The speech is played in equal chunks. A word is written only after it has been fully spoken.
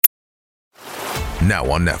Now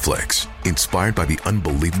on Netflix, inspired by the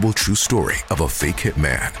unbelievable true story of a fake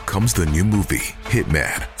hitman, comes the new movie,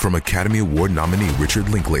 Hitman, from Academy Award nominee Richard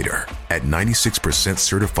Linklater. At 96%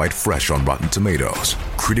 certified fresh on Rotten Tomatoes,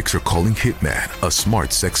 critics are calling Hitman a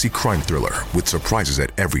smart, sexy crime thriller with surprises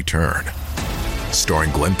at every turn.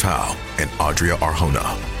 Starring Glenn Powell and Adria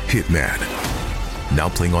Arjona, Hitman. Now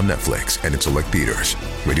playing on Netflix and in select theaters.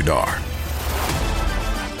 Rated R.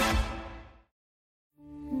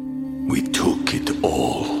 We took it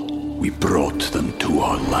all. We brought them to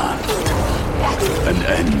our land. An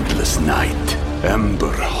endless night,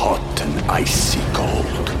 ember hot and icy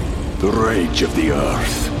cold. The rage of the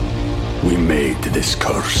earth. We made this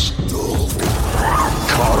curse.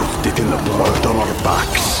 Carved it in the blood on our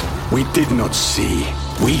backs. We did not see.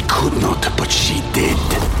 We could not, but she did.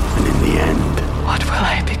 And in the end... What will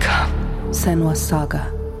I become? Senua's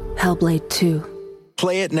Saga. Hellblade 2.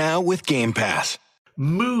 Play it now with Game Pass.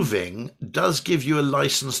 Moving does give you a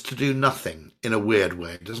license to do nothing in a weird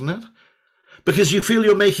way, doesn't it? Because you feel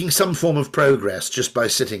you're making some form of progress just by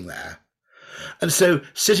sitting there. And so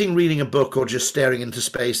sitting reading a book or just staring into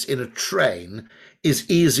space in a train is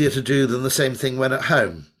easier to do than the same thing when at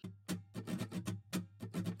home.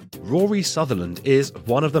 Rory Sutherland is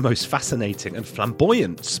one of the most fascinating and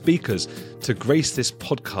flamboyant speakers to grace this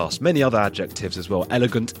podcast. Many other adjectives as well.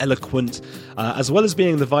 Elegant, eloquent, as well as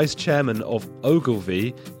being the vice chairman of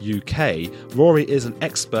Ogilvy UK. Rory is an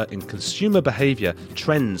expert in consumer behaviour,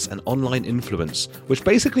 trends and online influence, which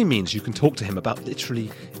basically means you can talk to him about literally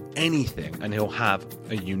anything and he'll have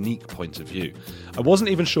a unique point of view. I wasn't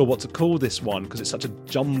even sure what to call this one because it's such a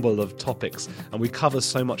jumble of topics and we cover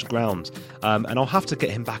so much ground, and I'll have to get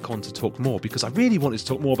him back on to talk more because I really wanted to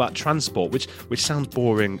talk more about transport, which sounds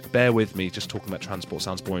boring. Bear with me, just talking about transport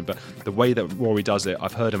sounds boring, but the way that Rory does it,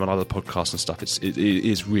 I've heard him on other podcasts and stuff, it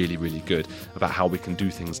is really, really good about how we can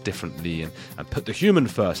do things differently and put the human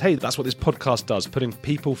first. Hey, that's what this podcast does, putting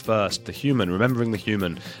people first, the human, remembering the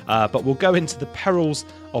human. But we'll go into the perils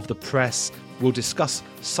of the press, we'll discuss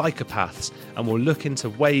psychopaths, and we'll look into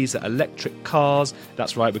ways that electric cars,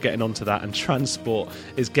 that's right, we're getting onto that, and transport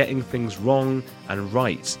is getting things wrong and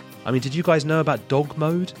right. I mean, did you guys know about dog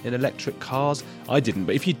mode in electric cars? I didn't,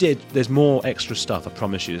 but if you did, there's more extra stuff, I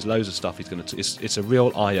promise you. There's loads of stuff he's going to... It's a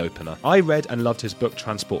real eye-opener. I read and loved his book,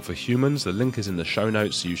 Transport for Humans. The link is in the show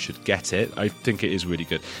notes, so you should get it. I think it is really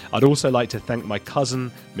good. I'd also like to thank my cousin,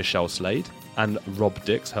 Michelle Slade, and Rob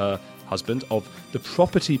Dix, her husband, of the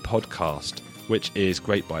Property Podcast, which is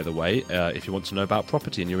great, by the way. If you want to know about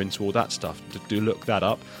property and you're into all that stuff, do look that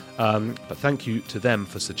up. But thank you to them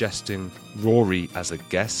for suggesting Rory as a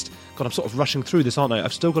guest. God, I'm sort of rushing through this, aren't I?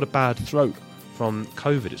 I've still got a bad throat from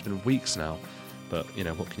COVID. It's been weeks now. But, you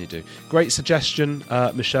know, what can you do? Great suggestion,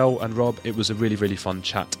 Michelle and Rob. It was a really, really fun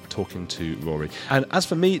chat talking to Rory. And as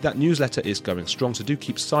for me, that newsletter is going strong, so do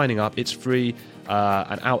keep signing up. It's free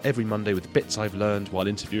and out every Monday with bits I've learned while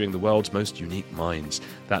interviewing the world's most unique minds.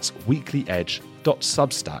 That's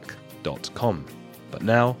weeklyedge.substack.com. But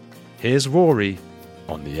now, here's Rory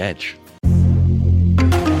on the Edge.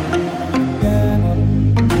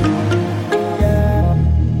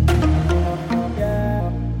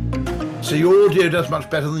 So your audio does much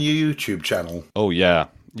better than your YouTube channel. Oh, yeah.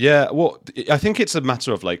 Yeah, well, I think it's a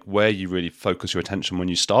matter of like where you really focus your attention when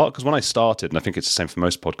you start. Because when I started, and I think it's the same for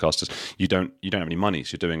most podcasters, you don't have any money,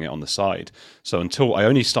 so you're doing it on the side. So until I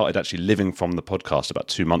only started actually living from the podcast about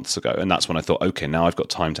 2 months ago, and that's when I thought, okay, now I've got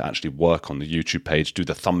time to actually work on the YouTube page, do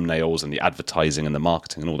the thumbnails and the advertising and the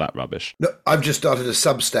marketing and all that rubbish. No, I've just started a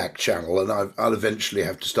Substack channel, and I'll eventually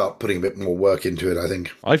have to start putting a bit more work into it, I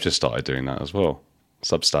think. I've just started doing that as well.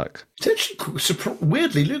 Substack. It's actually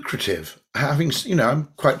weirdly lucrative. Having, I'm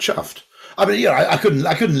quite chuffed. I mean, I couldn't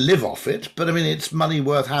live off it, but I mean, it's money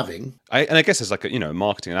worth having. I guess as like a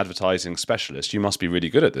marketing and advertising specialist, you must be really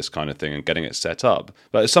good at this kind of thing and getting it set up.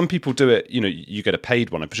 But some people do it, you get a paid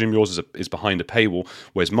one. I presume yours is behind a paywall,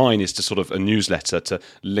 whereas mine is to sort of a newsletter to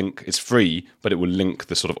link. It's free, but it will link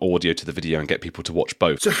the sort of audio to the video and get people to watch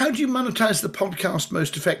both. So how do you monetize the podcast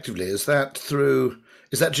most effectively? Is that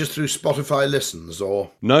just through Spotify listens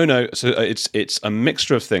or? No. So it's a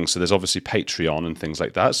mixture of things. So there's obviously Patreon and things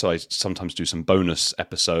like that. So I sometimes do some bonus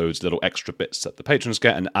episodes, little extra bits that the patrons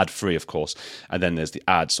get, and ad-free, of course. And then there's the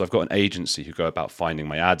ads. So I've got an agency who go about finding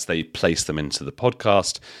my ads. They place them into the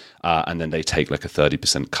podcast, and then they take like a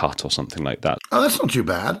 30% cut or something like that. Oh, that's not too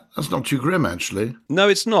bad. That's not too grim, actually. No,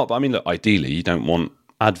 it's not. But I mean, look, ideally, you don't want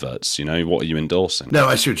adverts, what are you endorsing? No,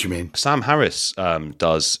 I see what you mean. Sam Harris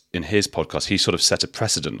does in his podcast, he sort of set a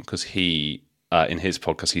precedent because in his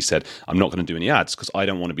podcast, he said, I'm not going to do any ads because I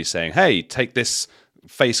don't want to be saying, hey, take this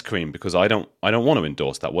face cream because I don't want to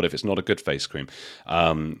endorse that. What if it's not a good face cream?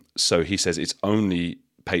 So he says it's only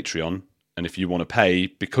Patreon, and if you want to pay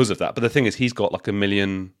because of that. But the thing is, he's got like 1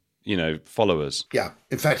 million, followers. Yeah.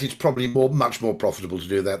 In fact, it's probably much more profitable to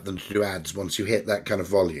do that than to do ads once you hit that kind of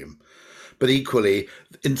volume. But equally,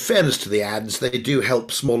 in fairness to the ads, they do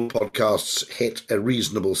help small podcasts hit a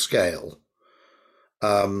reasonable scale.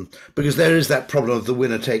 Because there is that problem of the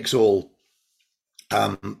winner takes all.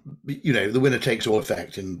 The winner takes all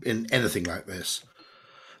effect in anything like this.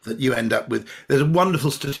 That you end up with. There's a wonderful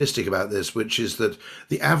statistic about this, which is that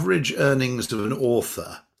the average earnings of an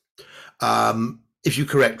author, if you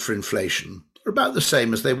correct for inflation, are about the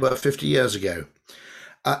same as they were 50 years ago.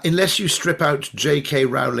 Unless you strip out J.K.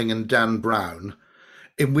 Rowling and Dan Brown,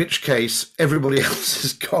 in which case everybody else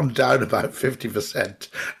has gone down about 50%,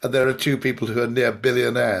 and there are two people who are near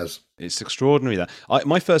billionaires. It's extraordinary that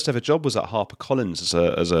my first ever job was at HarperCollins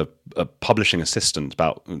as a publishing assistant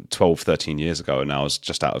about 12, 13 years ago, and I was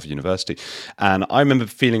just out of university. And I remember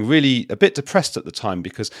feeling really a bit depressed at the time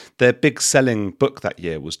because their big selling book that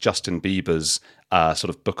year was Justin Bieber's sort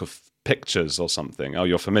of book of pictures or something. Oh,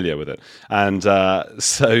 you're familiar with it. And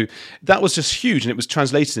so that was just huge, and it was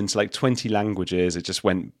translated into like 20 languages. It just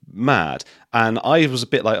went mad. And I was a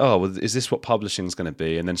bit like, oh, well, is this what publishing's going to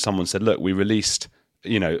be? And then someone said, look, we released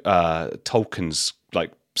Tolkien's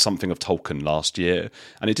like something of Tolkien last year,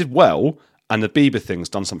 and it did well, and the Bieber thing's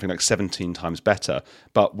done something like 17 times better,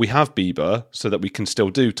 but we have Bieber so that we can still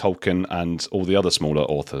do Tolkien and all the other smaller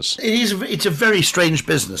authors. It's a very strange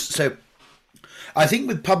business. So I think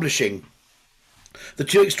with publishing, the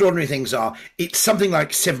two extraordinary things are it's something like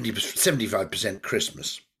 75%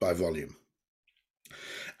 Christmas by volume.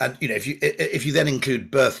 And, if you then include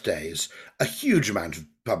birthdays, a huge amount of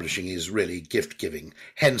publishing is really gift-giving,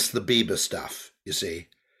 hence the Bieber stuff, you see.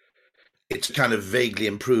 It's a kind of vaguely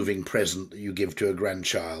improving present that you give to a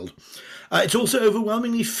grandchild. It's also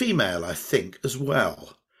overwhelmingly female, I think, as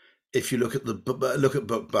well, if you look at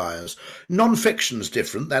book buyers. Non-fiction's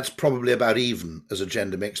different. That's probably about even as a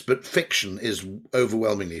gender mix, but fiction is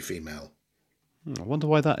overwhelmingly female. I wonder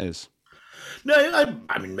why that is. No,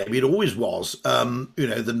 I mean, maybe it always was,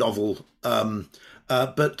 the novel. There's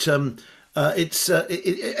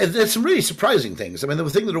some really surprising things. I mean, the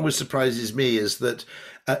thing that always surprises me is that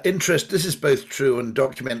this is both true in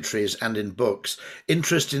documentaries and in books,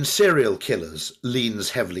 interest in serial killers leans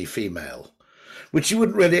heavily female, which you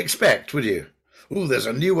wouldn't really expect, would you? Ooh, there's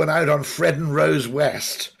a new one out on Fred and Rose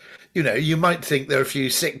West. You might think there are a few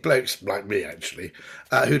sick blokes, like me actually,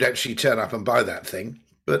 who'd actually turn up and buy that thing.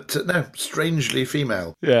 But no, strangely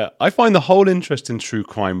female. Yeah, I find the whole interest in true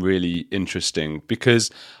crime really interesting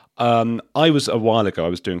because I was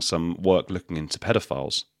doing some work looking into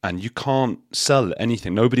pedophiles, and you can't sell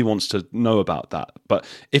anything. Nobody wants to know about that. But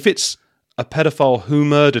if it's a pedophile who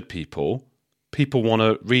murdered people want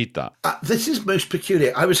to read that. This is most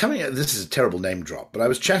peculiar. This is a terrible name drop, but I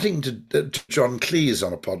was chatting to John Cleese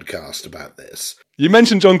on a podcast about this. You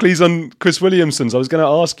mentioned John Cleese on Chris Williamson's. I was going to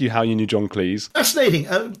ask you how you knew John Cleese. Fascinating.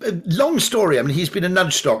 Long story. I mean, he's been a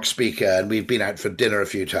Nudgestock speaker, and we've been out for dinner a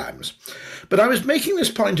few times. But I was making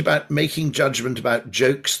this point about making judgment about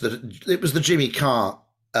jokes it was the Jimmy Carr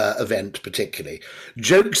event particularly,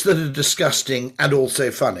 jokes that are disgusting and also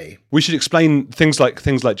funny. We should explain things like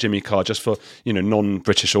Jimmy Carr just for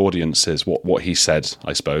non-British audiences what he said,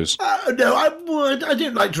 I suppose. No, I would. I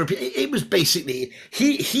don't like to repeat. It was basically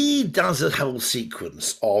he does a whole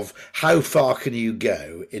sequence of how far can you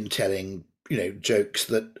go in telling jokes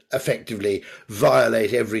that effectively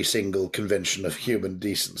violate every single convention of human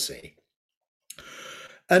decency.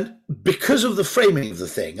 And because of the framing of the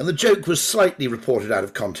thing, and the joke was slightly reported out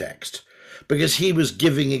of context, because he was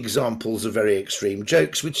giving examples of very extreme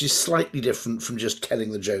jokes, which is slightly different from just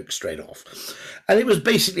telling the joke straight off. And it was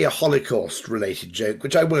basically a Holocaust-related joke,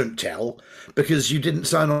 which I won't tell, because you didn't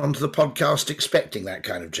sign on to the podcast expecting that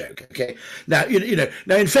kind of joke, okay? Now,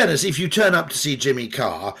 now in fairness, if you turn up to see Jimmy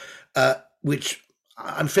Carr, which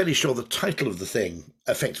I'm fairly sure the title of the thing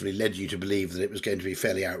effectively led you to believe that it was going to be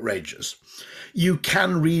fairly outrageous, you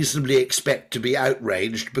can reasonably expect to be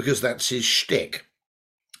outraged because that's his shtick.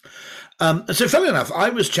 So funnily enough, I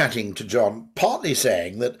was chatting to John, partly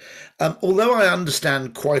saying that although I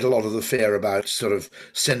understand quite a lot of the fear about sort of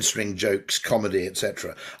censoring jokes, comedy,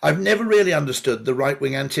 etc., I've never really understood the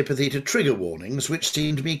right-wing antipathy to trigger warnings, which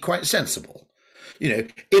seem to me quite sensible.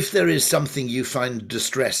 If there is something you find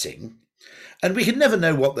distressing, and we can never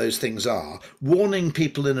know what those things are, warning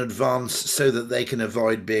people in advance so that they can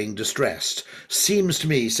avoid being distressed seems to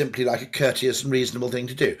me simply like a courteous and reasonable thing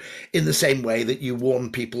to do, in the same way that you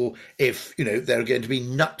warn people if, there are going to be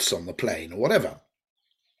nuts on the plane or whatever.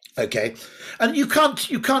 Okay, and you can't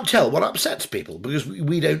tell what upsets people because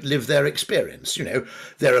we don't live their experience.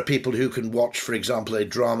 There are people who can watch, for example, a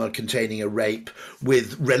drama containing a rape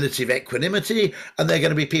with relative equanimity, and there are going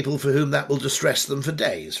to be people for whom that will distress them for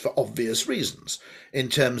days for obvious reasons in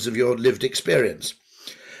terms of your lived experience.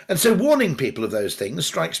 And so warning people of those things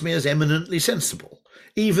strikes me as eminently sensible,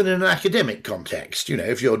 even in an academic context.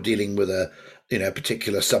 If you're dealing with a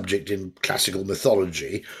particular subject in classical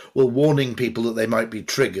mythology, warning people that they might be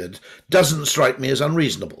triggered doesn't strike me as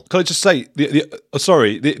unreasonable. Can I just say,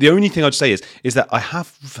 the only thing I'd say is that I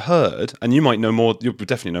have heard, and you might know more, you'll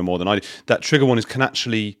definitely know more than I do, that trigger warnings can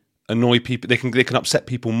actually annoy people. They can upset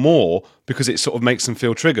people more because it sort of makes them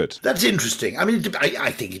feel triggered. That's interesting. I mean,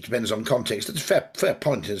 I think it depends on context. It's a fair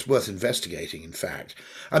point, and it's worth investigating, in fact.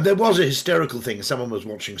 And there was a hysterical thing. Someone was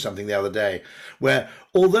watching something the other day where,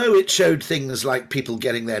 although it showed things like people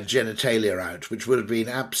getting their genitalia out, which would have been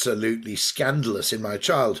absolutely scandalous in my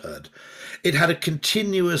childhood, it had a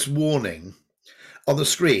continuous warning on the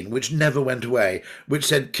screen, which never went away, which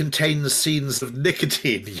said contains scenes of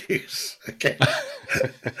nicotine use. Okay.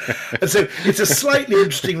 And so it's a slightly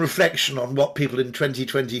interesting reflection on what people in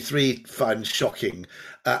 2023 find shocking,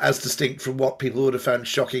 as distinct from what people would have found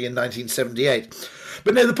shocking in 1978.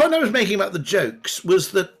 But no, the point I was making about the jokes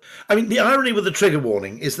was that, the irony with the trigger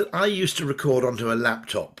warning is that I used to record onto a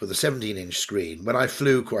laptop with a 17-inch screen when I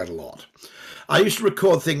flew quite a lot. I used to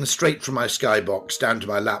record things straight from my Skybox down to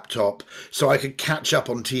my laptop so I could catch up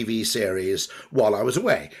on TV series while I was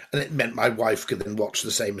away. And it meant my wife could then watch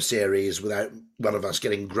the same series without one of us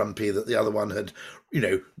getting grumpy that the other one had,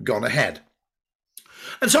 gone ahead.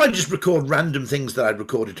 And so I just record random things that I'd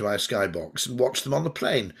recorded to my Skybox and watch them on the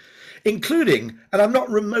plane, including, and I'm not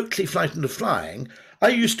remotely frightened of flying, I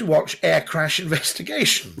used to watch Air Crash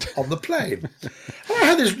Investigation on the plane. And I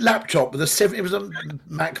had this laptop with it was a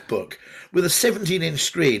MacBook with a 17-inch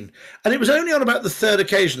screen, and it was only on about the third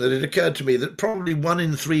occasion that it occurred to me that probably 1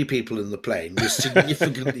 in 3 people in the plane was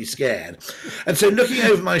significantly scared. And so looking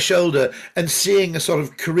over my shoulder and seeing a sort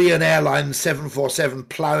of Korean Airlines 747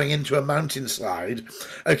 ploughing into a mountainside,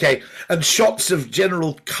 and shots of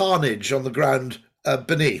general carnage on the ground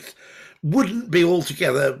beneath, wouldn't be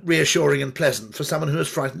altogether reassuring and pleasant for someone who is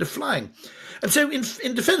frightened of flying. And so in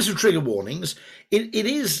defence of trigger warnings, it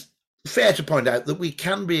is fair to point out that we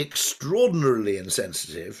can be extraordinarily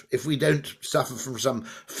insensitive if we don't suffer from some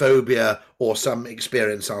phobia or some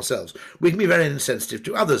experience ourselves. We can be very insensitive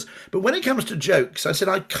to others. But when it comes to jokes, I said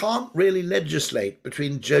I can't really legislate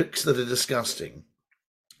between jokes that are disgusting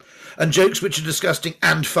and jokes which are disgusting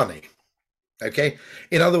and funny. Okay,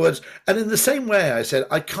 in other words, and in the same way, I said,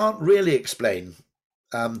 I can't really explain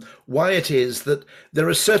why it is that there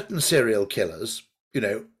are certain serial killers,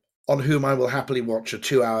 on whom I will happily watch a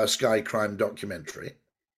 2-hour Sky Crime documentary.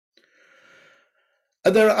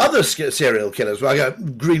 And there are other serial killers where I go,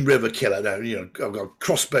 Green River Killer, I've got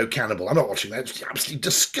Crossbow Cannibal. I'm not watching that. It's absolutely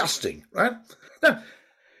disgusting, right? Now,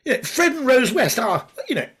 Fred and Rose West are,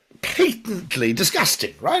 patently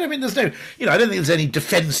disgusting, right? There's no, I don't think there's any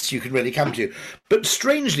defence you can really come to. But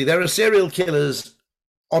strangely, there are serial killers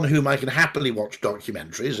on whom I can happily watch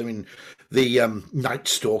documentaries. The Night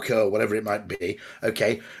Stalker or whatever it might be.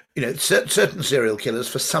 Certain serial killers,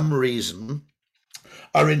 for some reason,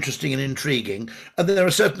 are interesting and intriguing. And there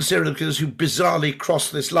are certain serial killers who bizarrely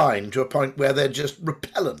cross this line to a point where they're just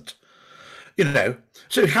repellent.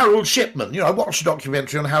 So Harold Shipman, I watched a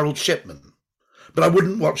documentary on Harold Shipman. But I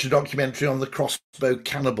wouldn't watch a documentary on the Crossbow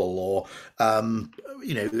Cannibal or,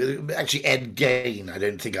 actually Ed Gein. I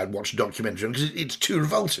don't think I'd watch a documentary on because it's too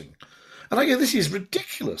revolting. And I go, this is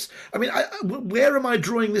ridiculous. Where am I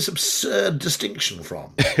drawing this absurd distinction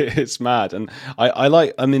from? It's mad. And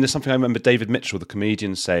there's something I remember David Mitchell, the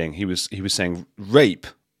comedian, saying. He was saying, rape,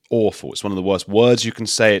 awful. It's one of the worst words you can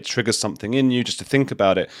say. It triggers something in you just to think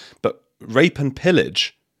about it. But rape and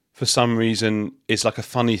pillage, for some reason, is like a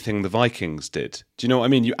funny thing the Vikings did. Do you know what I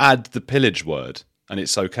mean? You add the pillage word and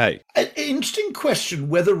it's okay. An interesting question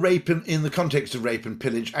whether rape in the context of rape and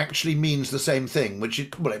pillage actually means the same thing,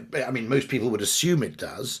 most people would assume it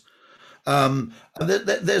does.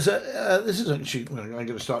 This is actually, I'm going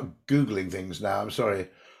to start Googling things now, I'm sorry.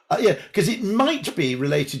 Because it might be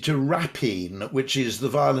related to rapine, which is the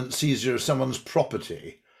violent seizure of someone's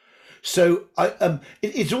property. So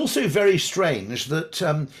it's also very strange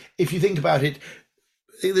that if you think about it,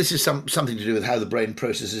 this is something to do with how the brain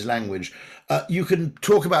processes language. You can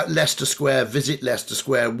talk about Leicester Square, visit Leicester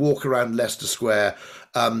Square, walk around Leicester Square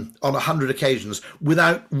on 100 occasions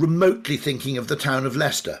without remotely thinking of the town of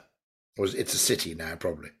Leicester. Or it's a city now,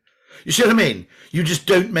 probably. You see what I mean? You just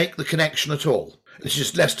don't make the connection at all. It's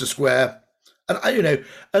just Leicester Square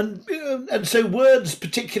And so words,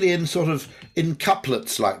 particularly in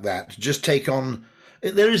couplets like that, just take on.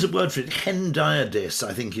 There is a word for it. Hendiadys,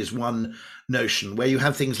 I think, is one notion where you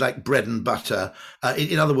have things like bread and butter.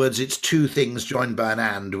 In other words, it's two things joined by an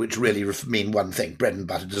and, which really mean one thing. Bread and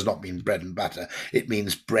butter does not mean bread and butter. It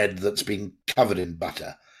means bread that's been covered in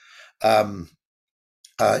butter. That's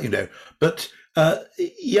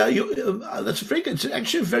very good. It's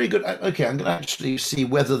actually very good. Okay, I'm going to actually see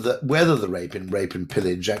whether the rape and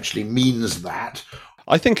pillage actually means that.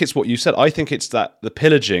 I think it's what you said. I think it's that the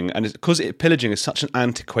pillaging, and because pillaging is such an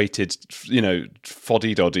antiquated,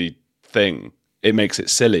 foddy-doddy thing, it makes it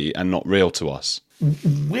silly and not real to us.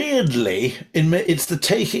 Weirdly, it's the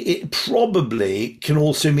taking. It probably can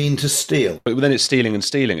also mean to steal. But then it's stealing and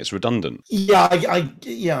stealing. It's redundant. Yeah, I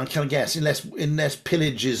kind of guess. Unless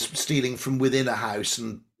pillage is stealing from within a house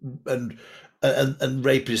and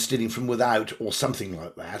rape is stealing from without, or something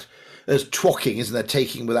like that. There's twocking, isn't there?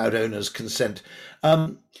 Taking without owner's consent.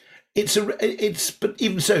 But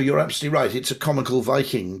even so, you're absolutely right. It's a comical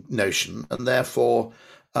Viking notion, and therefore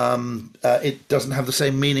it doesn't have the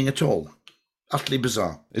same meaning at all. Utterly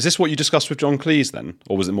bizarre. Is this what you discussed with John Cleese then,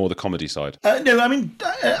 or was it more the comedy side? No, I mean,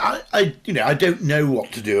 I don't know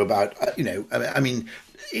what to do about. I mean,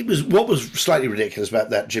 it was what was slightly ridiculous about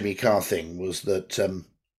that Jimmy Carr thing was that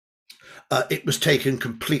it was taken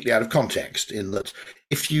completely out of context. In that,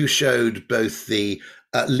 if you showed both the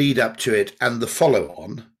lead up to it and the follow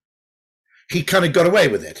on, he kind of got away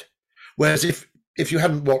with it. Whereas if you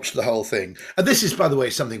hadn't watched the whole thing, and this is, by the way,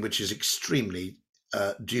 something which is extremely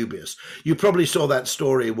dubious. You probably saw that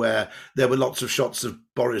story where there were lots of shots of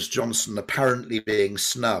Boris Johnson apparently being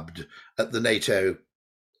snubbed at the NATO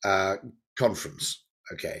conference.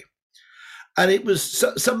 Okay. And it was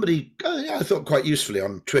somebody, I thought quite usefully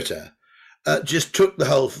on Twitter, just took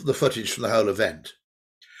the footage from the whole event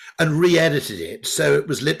and re-edited it. So it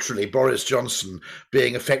was literally Boris Johnson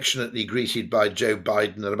being affectionately greeted by Joe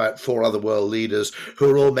Biden and about 4 other world leaders who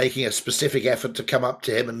are all making a specific effort to come up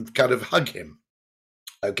to him and kind of hug him.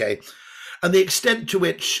 Okay. And the extent to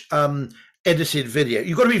which edited video,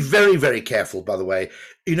 you've got to be very, very careful, by the way.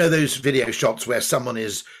 You know, those video shots where someone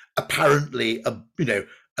is apparently,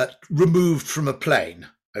 removed from a plane,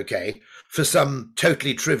 okay, for some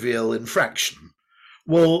totally trivial infraction.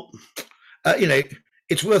 Well,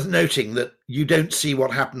 it's worth noting that you don't see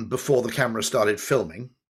what happened before the camera started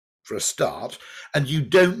filming, for a start, and you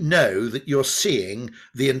don't know that you're seeing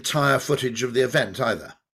the entire footage of the event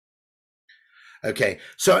either. Okay,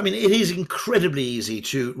 so I mean, it is incredibly easy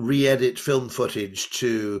to re-edit film footage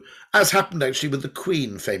to, as happened actually with the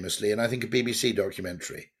Queen famously, and I think a BBC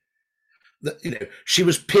documentary, that she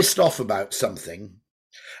was pissed off about something,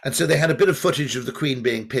 and so they had a bit of footage of the Queen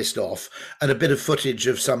being pissed off and a bit of footage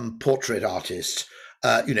of some portrait artist,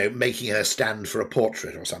 making her stand for a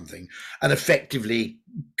portrait or something, and effectively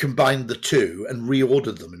combined the two and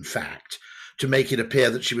reordered them, in fact, to make it appear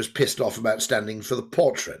that she was pissed off about standing for the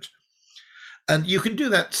portrait. And you can do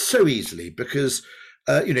that so easily because,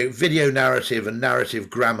 video narrative and narrative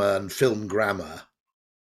grammar and film grammar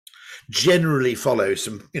generally follow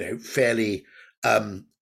some, fairly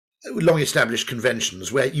long-established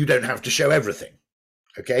conventions where you don't have to show everything,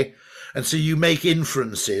 okay? And so you make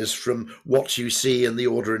inferences from what you see and the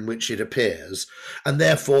order in which it appears, and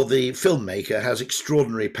therefore the filmmaker has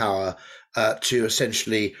extraordinary power to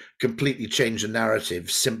essentially completely change the narrative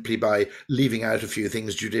simply by leaving out a few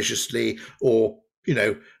things judiciously or,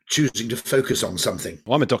 choosing to focus on something.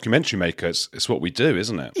 Well, I'm a documentary maker. It's what we do,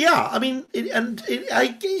 isn't it? Yeah, I mean,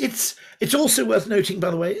 it's also worth noting,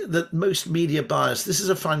 by the way, that most media bias, this is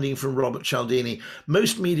a finding from Robert Cialdini,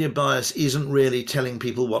 most media bias isn't really telling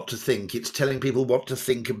people what to think. It's telling people what to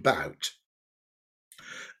think about.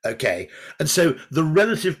 Okay, and so the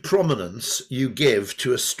relative prominence you give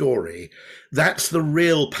to a story, that's the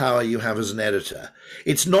real power you have as an editor.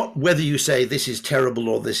 It's not whether you say this is terrible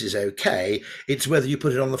or this is okay, it's whether you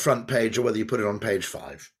put it on the front page or whether you put it on page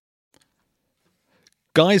 5.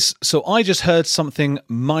 Guys, so I just heard something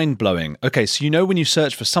mind-blowing. Okay, so when you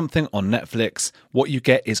search for something on Netflix, what you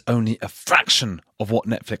get is only a fraction of what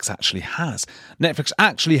Netflix actually has. Netflix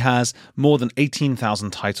actually has more than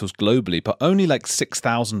 18,000 titles globally, but only like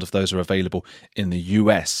 6,000 of those are available in the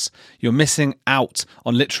US. You're missing out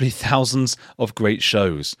on literally thousands of great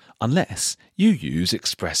shows, unless you use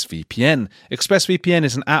ExpressVPN. ExpressVPN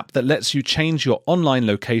is an app that lets you change your online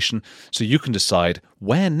location so you can decide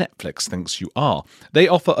where Netflix thinks you are. They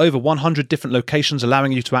offer over 100 different locations,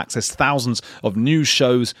 allowing you to access thousands of new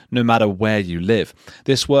shows no matter where you live.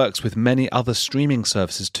 This works with many other streaming streaming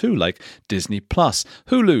services too, like Disney Plus,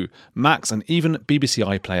 Hulu, Max, and even BBC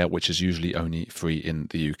iPlayer, which is usually only free in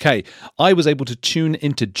the UK. I was able to tune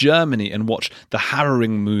into Germany and watch the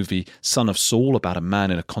harrowing movie Son of Saul about a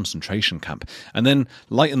man in a concentration camp, and then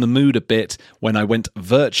lighten the mood a bit when I went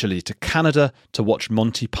virtually to Canada to watch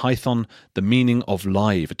Monty Python, The Meaning of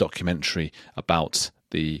Life, a documentary about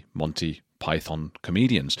the Monty Python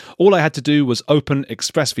comedians. All I had to do was open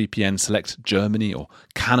ExpressVPN, select Germany or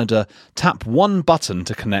Canada, tap one button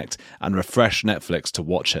to connect, and refresh Netflix to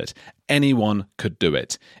watch it. Anyone could do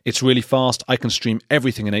it. It's really fast. I can stream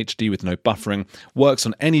everything in HD with no buffering. Works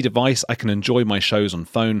on any device. I can enjoy my shows on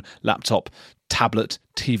phone, laptop, tablet,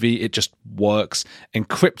 TV. It just works.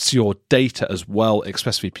 Encrypts your data as well.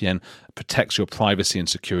 ExpressVPN protects your privacy and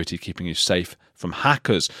security, keeping you safe from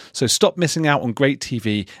hackers. So stop missing out on great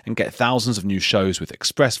TV and get thousands of new shows with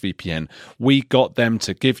ExpressVPN. We got them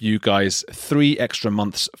to give you guys 3 extra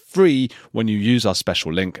months free when you use our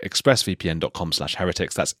special link,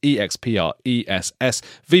 expressvpn.com/heretics. That's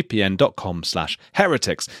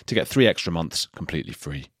expressvpn.com/heretics to get 3 extra months completely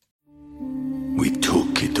free. We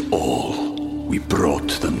took it all. We brought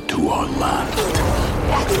them to our land.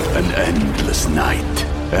 An endless night,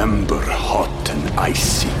 ember hot and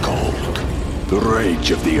icy cold. The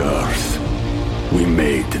rage of the earth. We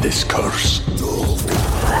made this curse.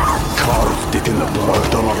 Carved it in the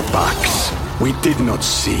blood on our backs. We did not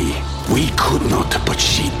see. We could not, but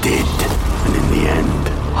she did. And in the end...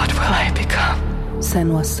 What will I become?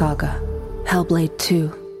 Senua's Saga. Hellblade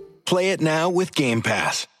 2. Play it now with Game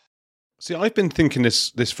Pass. See, I've been thinking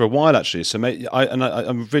this for a while, actually. So,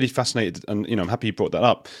 I'm really fascinated, and I'm happy you brought that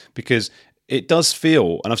up, because it does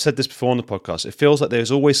feel, and I've said this before on the podcast, it feels like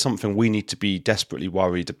there's always something we need to be desperately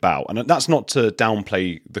worried about. And that's not to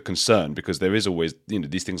downplay the concern, because there is always,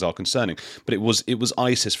 these things are concerning. But it was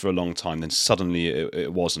ISIS for a long time, then suddenly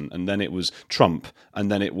it wasn't. And then it was Trump,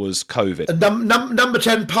 and then it was COVID. Number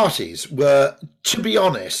 10 parties were, to be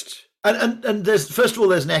honest, and there's, first of all,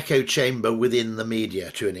 there's an echo chamber within the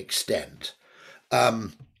media to an extent.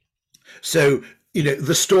 So,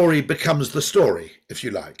 the story becomes the story, if you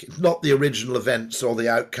like. It's not the original events or the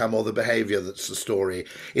outcome or the behaviour that's the story.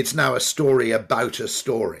 It's now a story about a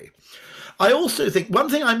story. I also think one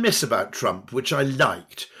thing I miss about Trump, which I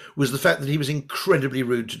liked, was the fact that he was incredibly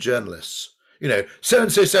rude to journalists.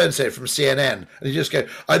 So-and-so from CNN. And you just go,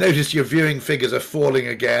 I noticed your viewing figures are falling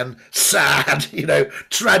again. Sad,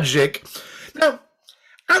 tragic. Now,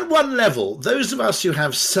 at one level, those of us who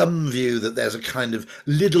have some view that there's a kind of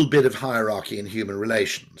little bit of hierarchy in human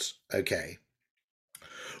relations,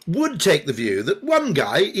 would take the view that one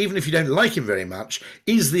guy, even if you don't like him very much,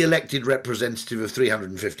 is the elected representative of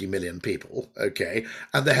 350 million people, and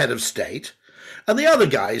the head of state. And the other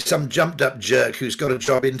guy is some jumped-up jerk who's got a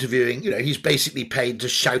job interviewing, he's basically paid to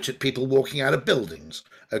shout at people walking out of buildings,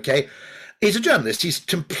 He's a journalist. He's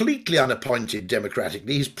completely unappointed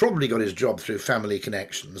democratically. He's probably got his job through family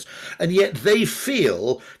connections. And yet they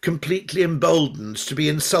feel completely emboldened to be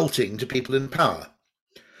insulting to people in power.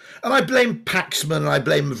 And I blame Paxman and I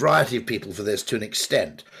blame a variety of people for this to an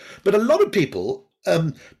extent. But a lot of people,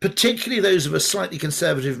 particularly those of a slightly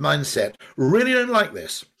conservative mindset, really don't like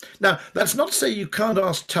this. Now, that's not to say you can't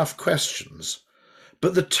ask tough questions,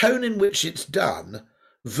 but the tone in which it's done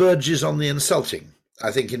verges on the insulting,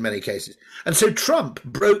 I think, in many cases. And so Trump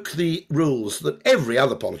broke the rules that every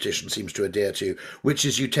other politician seems to adhere to, which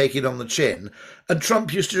is you take it on the chin, and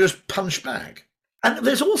Trump used to just punch back. And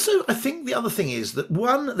there's also, I think the other thing is that,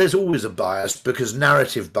 one, there's always a bias, because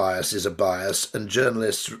narrative bias is a bias, and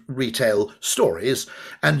journalists retell stories,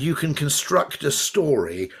 and you can construct a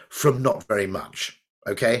story from not very much,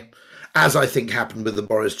 as I think happened with the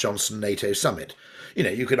Boris Johnson NATO summit.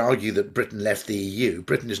 You could argue that Britain left the EU.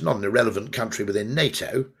 Britain is not an irrelevant country within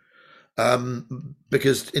NATO,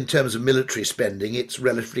 because in terms of military spending, it's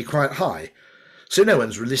relatively quite high. So no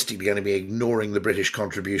one's realistically going to be ignoring the British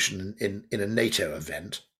contribution in a NATO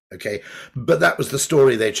event, But that was the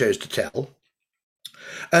story they chose to tell.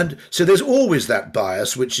 And so there's always that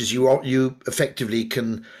bias, which is you effectively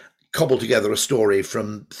can cobble together a story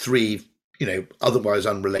from 3, otherwise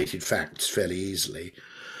unrelated facts fairly easily.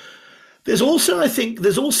 There's also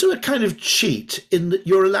a kind of cheat in that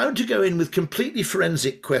you're allowed to go in with completely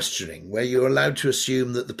forensic questioning, where you're allowed to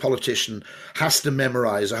assume that the politician has to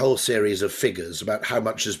memorize a whole series of figures about how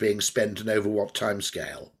much is being spent and over what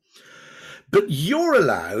timescale. But you're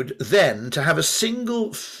allowed then to have a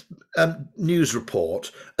single news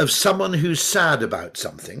report of someone who's sad about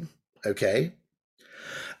something,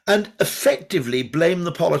 and effectively blame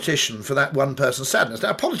the politician for that one person's sadness. Now,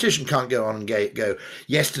 a politician can't go on and go,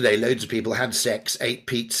 yesterday loads of people had sex, ate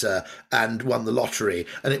pizza, and won the lottery,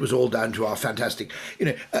 and it was all down to our fantastic...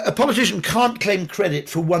 a politician can't claim credit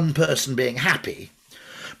for one person being happy,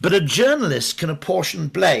 but a journalist can apportion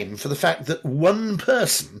blame for the fact that one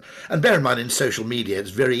person, and bear in mind in social media it's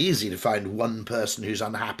very easy to find one person who's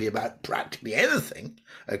unhappy about practically anything,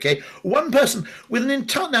 okay? One person with an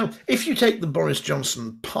entire... Now, if you take the Boris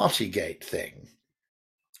Johnson Partygate thing,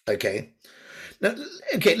 okay,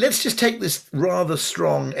 let's just take this rather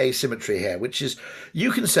strong asymmetry here, which is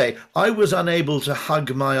you can say, I was unable to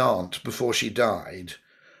hug my aunt before she died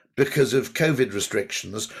because of COVID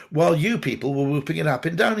restrictions, while you people were whooping it up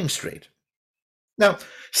in Downing Street. Now,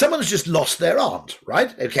 someone's just lost their aunt,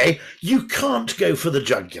 right? Okay, you can't go for the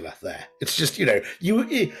jugular there. It's just, Norman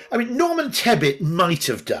Tebbit might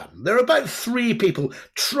have done. There are about 3 people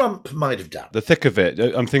Trump might have done. The thick of it,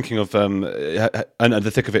 I'm thinking of, and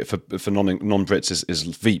the thick of it for non-Brits is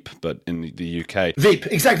Veep, but in the UK. Veep,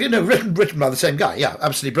 exactly. No, written by the same guy. Yeah,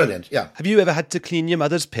 absolutely brilliant. Yeah. Have you ever had to clean your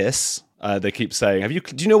mother's piss? They keep saying,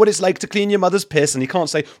 do you know what it's like to clean your mother's piss? And you can't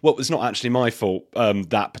say, well, it's not actually my fault,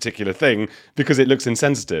 that particular thing, because it looks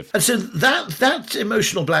insensitive. And so that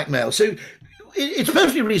emotional blackmail. So it's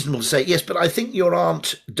perfectly reasonable to say, yes, but I think your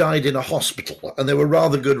aunt died in a hospital, and there were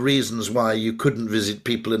rather good reasons why you couldn't visit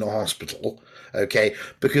people in a hospital, okay,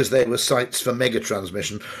 because they were sites for mega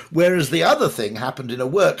transmission, whereas the other thing happened in a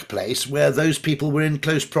workplace where those people were in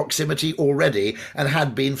close proximity already and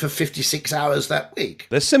had been for 56 hours that week.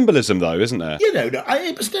 There's symbolism, though, isn't there?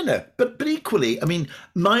 But equally, I mean,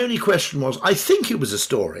 my only question was, I think it was a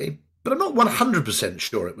story, but I'm not 100%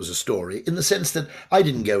 sure it was a story, in the sense that I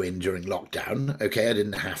didn't go in during lockdown, okay, I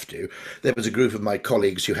didn't have to. There was a group of my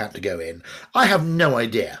colleagues who had to go in. I have no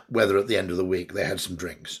idea whether at the end of the week they had some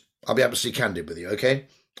drinks. I'll be absolutely candid with you, okay?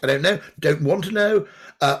 I don't know, don't want to know,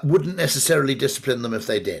 wouldn't necessarily discipline them if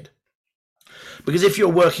they did. Because if you're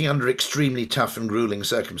working under extremely tough and grueling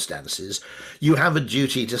circumstances, you have a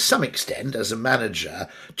duty to some extent as a manager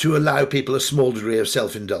to allow people a small degree of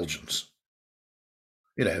self-indulgence.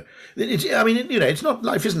 It's not,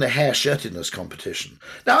 life isn't a hair-shirtedness competition.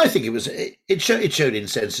 Now, I think it showed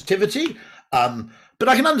insensitivity, but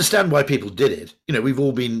I can understand why people did it. We've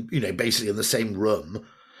all been, basically in the same room,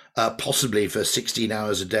 possibly for 16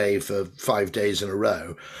 hours a day for 5 days in a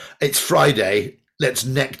row. It's Friday, let's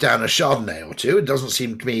neck down a Chardonnay or two. It doesn't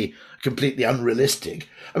seem to me completely unrealistic.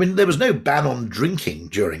 I mean, there was no ban on drinking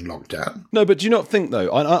during lockdown. No, but do you not think, though,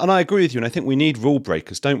 and I agree with you, and I think we need rule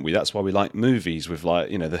breakers, don't we? That's why we like movies with,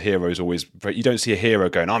 the heroes always... You don't see a hero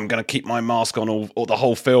going, I'm going to keep my mask on all the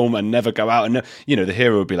whole film and never go out. And, the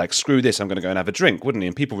hero would be like, screw this, I'm going to go and have a drink, wouldn't he?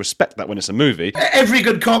 And people respect that when it's a movie. Every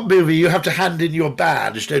good cop movie, you have to hand in your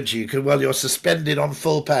badge, don't you? While you're suspended on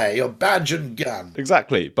full pay, your badge and gun.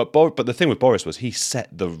 Exactly. But the thing with Boris was he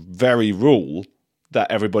set the very rule that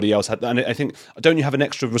everybody else had. And I think, don't you have an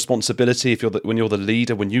extra responsibility when you're the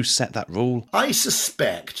leader, when you set that rule? I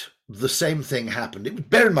suspect the same thing happened.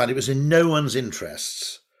 Bear in mind, it was in no one's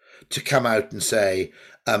interests to come out and say,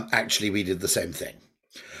 actually, we did the same thing.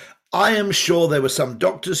 I am sure there were some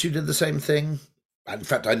doctors who did the same thing. In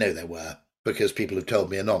fact, I know there were, because people have told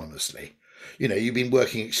me anonymously. You've been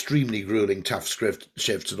working extremely grueling, tough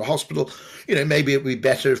shifts at a hospital. Maybe it would be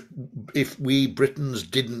better if we Britons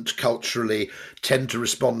didn't culturally tend to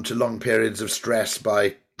respond to long periods of stress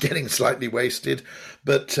by getting slightly wasted.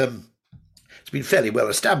 But it's been fairly well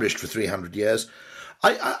established for 300 years.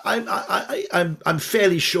 I'm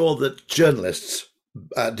fairly sure that journalists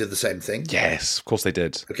did the same thing. Yes, of course they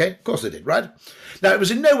did. Okay, of course they did, right? Now, it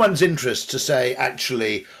was in no one's interest to say,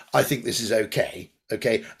 actually, I think this is okay.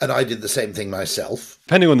 Okay, and I did the same thing myself.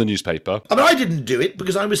 Depending on the newspaper. I mean, I didn't do it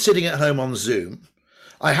because I was sitting at home on Zoom.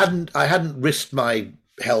 I hadn't risked my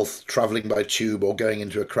health travelling by tube or going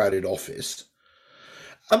into a crowded office.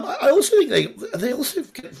 I also think they also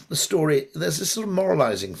get the story. There's this sort of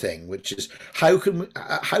moralising thing, which is how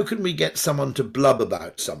can we get someone to blub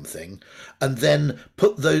about something, and then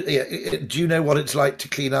put those? Do you know what it's like to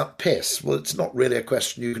clean up piss? Well, it's not really a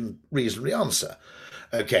question you can reasonably answer.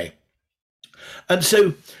 Okay. And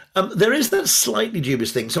so there is that slightly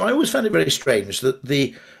dubious thing. So I always found it very strange that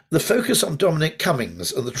the focus on Dominic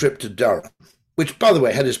Cummings and the trip to Durham, which, by the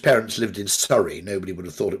way, had his parents lived in Surrey, nobody would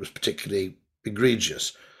have thought it was particularly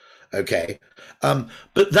egregious. Okay. But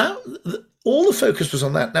all the focus was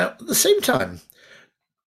on that. Now, at the same time,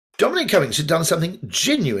 Dominic Cummings had done something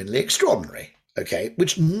genuinely extraordinary, okay,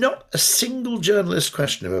 which not a single journalist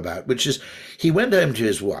questioned him about, which is he went home to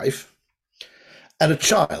his wife and a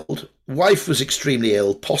child wife was extremely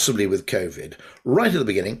ill, possibly with COVID, right at the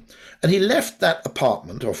beginning, and he left that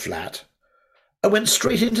apartment or flat and went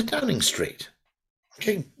straight into Downing Street.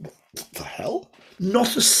 Okay, what the hell?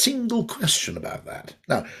 Not a single question about that.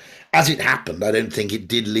 Now, as it happened, I don't think it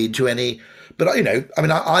did lead to any. But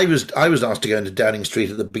I was asked to go into Downing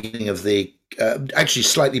Street at the beginning of the actually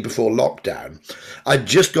slightly before lockdown. I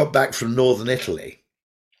just got back from northern Italy.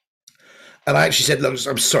 And I actually said, look,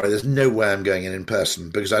 I'm sorry, there's no way I'm going in person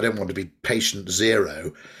because I don't want to be patient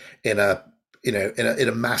zero in a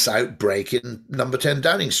mass outbreak in number 10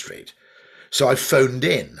 Downing Street. So I phoned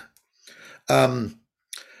in.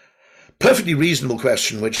 Perfectly reasonable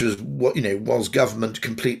question, which was was government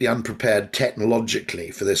completely unprepared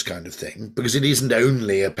technologically for this kind of thing? Because it isn't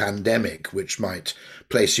only a pandemic which might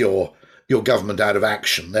place your government out of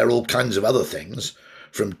action. There are all kinds of other things,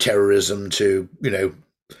 from terrorism to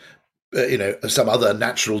some other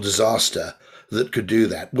natural disaster that could do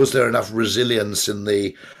that. Was there enough resilience in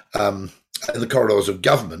the corridors of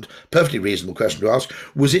government? Perfectly reasonable question to ask.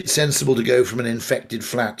 Was it sensible to go from an infected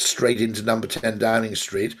flat straight into number 10 Downing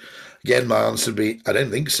Street? Again, my answer would be, I don't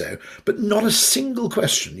think so. But not a single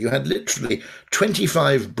question. You had literally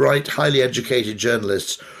 25 bright, highly educated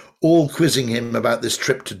journalists all quizzing him about this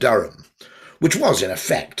trip to Durham, which was, in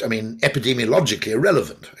effect, epidemiologically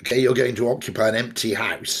irrelevant. Okay, you're going to occupy an empty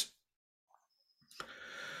house.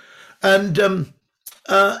 And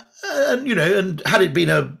had it been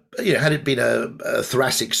a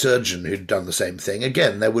thoracic surgeon who'd done the same thing,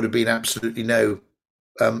 again, there would have been absolutely no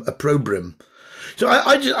opprobrium. So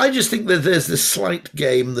I just think that there's this slight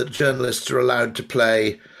game that journalists are allowed to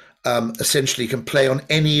play, essentially can play on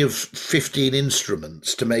any of 15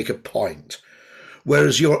 instruments to make a point,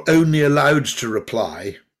 whereas you're only allowed to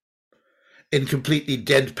reply in completely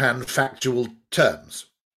deadpan factual terms.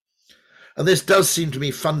 And this does seem to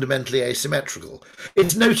me fundamentally asymmetrical.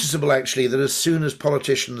 It's noticeable, actually, that as soon as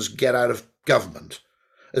politicians get out of government,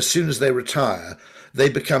 as soon as they retire, they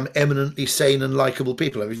become eminently sane and likeable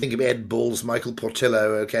people. If you think of Ed Balls, Michael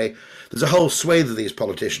Portillo, okay, there's a whole swathe of these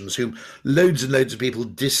politicians whom loads and loads of people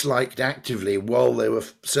disliked actively while they were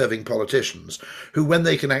serving politicians, who, when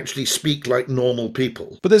they can actually speak like normal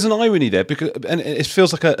people. But there's an irony there, and it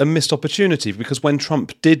feels like a missed opportunity, because when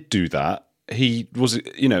Trump did do that, he was,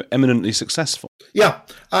 eminently successful. Yeah,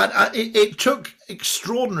 and it took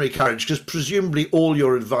extraordinary courage, because presumably all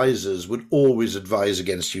your advisors would always advise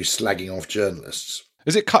against you slagging off journalists.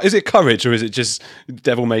 Is it courage, or is it just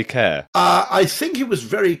devil may care? I think it was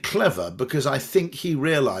very clever, because I think he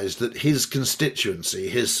realised that his constituency,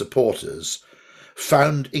 his supporters,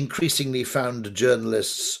 increasingly found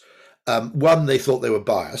journalists, one, they thought they were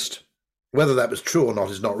biased. Whether that was true or not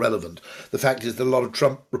is not relevant. The fact is that a lot of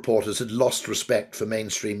Trump reporters had lost respect for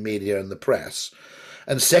mainstream media and the press.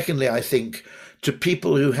 And secondly, I think to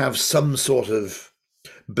people who have some sort of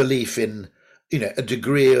belief in, a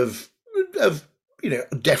degree of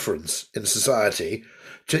deference in society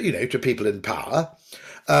to people in power,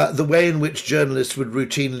 the way in which journalists would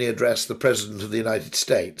routinely address the President of the United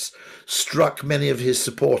States struck many of his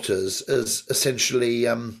supporters as essentially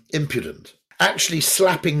impudent. Actually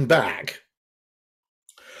slapping back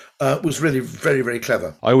was really very, very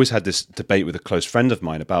clever. I always had this debate with a close friend of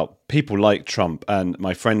mine about people like Trump, and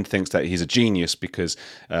my friend thinks that he's a genius because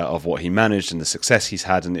of what he managed and the success he's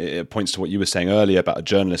had, and it points to what you were saying earlier about a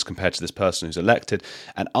journalist compared to this person who's elected.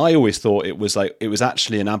 And I always thought it was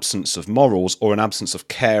actually an absence of morals or an absence of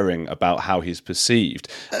caring about how he's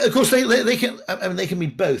perceived. Of course, they can be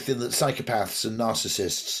both, in that psychopaths and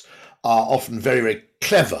narcissists are often very, very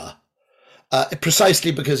clever.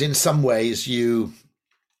 Precisely because in some ways you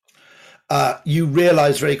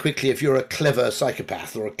realise very quickly, if you're a clever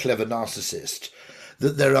psychopath or a clever narcissist,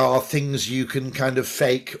 that there are things you can kind of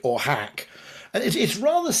fake or hack. And it's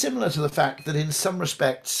rather similar to the fact that in some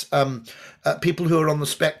respects, people who are on the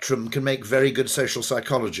spectrum can make very good social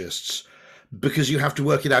psychologists, because you have to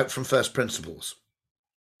work it out from first principles.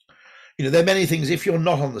 There are many things, if you're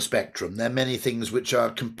not on the spectrum, there are many things which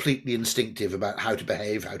are completely instinctive about how to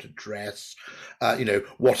behave, how to dress,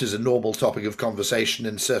 what is a normal topic of conversation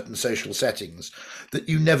in certain social settings, that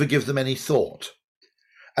you never give them any thought.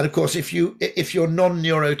 And of course, if you're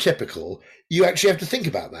non-neurotypical, you actually have to think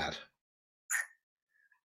about that.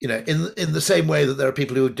 In the same way that there are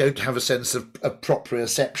people who don't have a sense of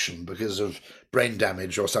proprioception because of brain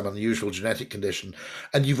damage or some unusual genetic condition,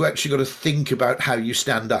 and you've actually got to think about how you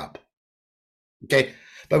stand up. Okay,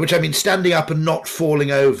 by which I mean standing up and not falling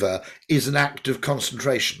over is an act of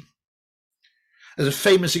concentration. There's a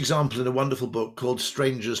famous example in a wonderful book called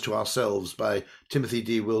Strangers to Ourselves by Timothy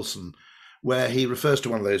D. Wilson, where he refers to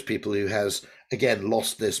one of those people who has, again,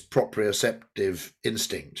 lost this proprioceptive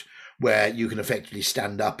instinct, where you can effectively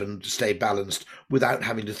stand up and stay balanced without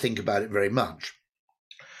having to think about it very much.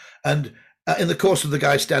 And in the course of the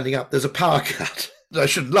guy standing up, there's a power cut. I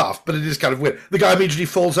shouldn't laugh, but it is kind of weird. The guy immediately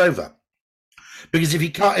falls over because if he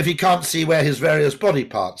can't see where his various body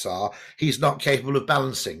parts are, he's not capable of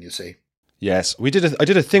balancing, you see. Yes, I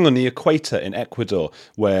did a thing on the equator in Ecuador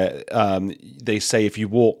where they say if you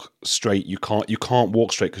walk straight, you can't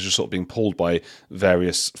walk straight because you're sort of being pulled by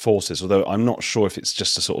various forces. Although I'm not sure if it's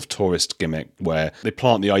just a sort of tourist gimmick where they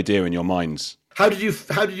plant the idea in your minds. How did you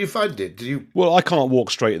find it? Did you? Well, I can't walk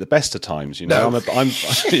straight at the best of times. You know, No. I'm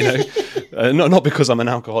you know, not because I'm an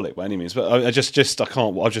alcoholic by any means, but I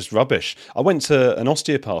can't. I'm just rubbish. I went to an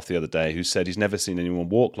osteopath the other day who said he's never seen anyone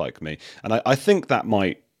walk like me, and I think that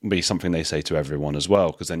might be something they say to everyone as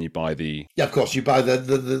well, because then you buy the... Yeah, of course, you buy the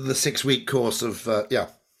 6-week course of,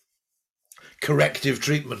 corrective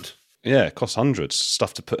treatment. Yeah, it costs hundreds,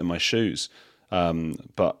 stuff to put in my shoes.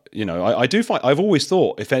 But, you know, I do find... I've always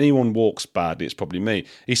thought if anyone walks badly, it's probably me.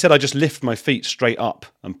 He said I just lift my feet straight up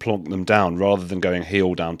and plonk them down rather than going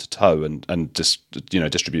heel down to toe and just, you know,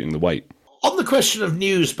 distributing the weight. On the question of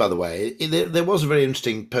news, by the way, there was a very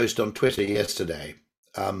interesting post on Twitter yesterday,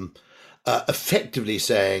 effectively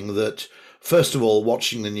saying that, first of all,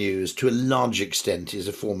 watching the news to a large extent is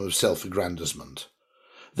a form of self-aggrandizement.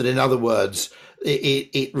 That, in other words,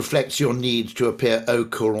 it reflects your need to appear au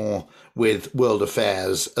courant with world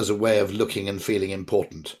affairs as a way of looking and feeling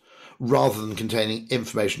important, rather than containing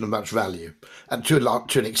information of much value, and to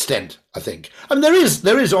an extent, I think. And there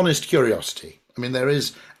is honest curiosity. I mean, there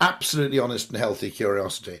is absolutely honest and healthy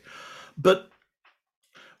curiosity, but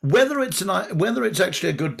whether it's actually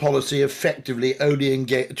a good policy, effectively only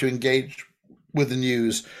engage with the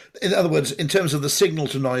news, in other words, in terms of the signal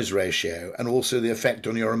to noise ratio and also the effect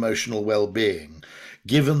on your emotional well-being,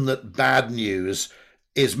 given that bad news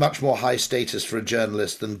is much more high status for a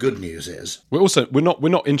journalist than good news is. We're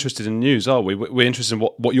not interested in news, are we? We're interested in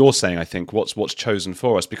what you're saying. I think what's chosen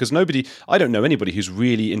for us, because I don't know anybody who's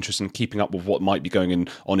really interested in keeping up with what might be going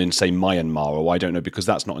on in say Myanmar, or I don't know, because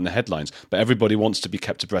that's not in the headlines. But everybody wants to be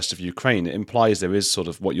kept abreast of Ukraine. It implies there is sort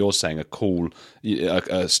of what you're saying,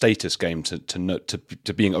 a status game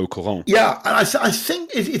to being au courant. Yeah, and I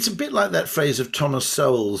think it's a bit like that phrase of Thomas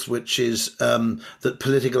Sowell's, which is that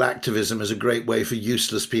political activism is a great way for useless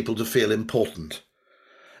people to feel important.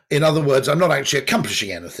 In other words, I'm not actually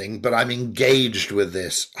accomplishing anything, but I'm engaged with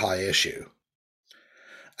this high issue.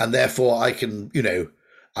 And therefore I can, you know,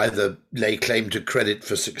 either lay claim to credit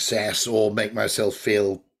for success or make myself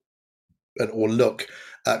feel or look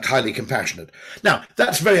highly compassionate. Now,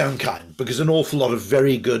 that's very unkind, because an awful lot of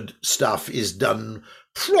very good stuff is done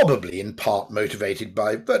probably in part motivated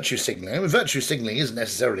by virtue signaling. I mean, virtue signaling isn't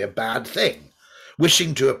necessarily a bad thing.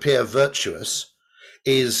 Wishing to appear virtuous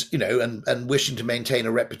is, you know, and wishing to maintain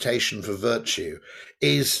a reputation for virtue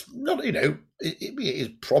is not, you know,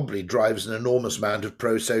 it probably drives an enormous amount of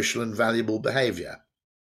pro-social and valuable behaviour.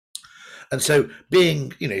 And so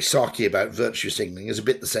being, you know, sarky about virtue signaling is a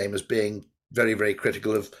bit the same as being very, very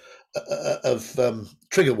critical of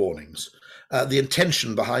trigger warnings. The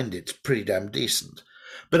intention behind it's pretty damn decent.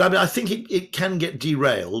 But I mean, I think it can get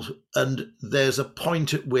derailed, and there's a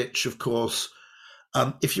point at which, of course,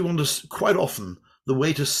 if you want to, quite often, the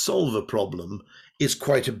way to solve a problem is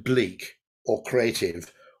quite oblique or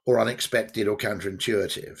creative or unexpected or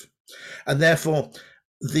counterintuitive. And therefore,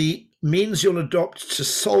 the means you'll adopt to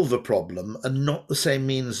solve a problem are not the same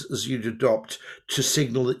means as you'd adopt to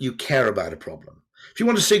signal that you care about a problem. If you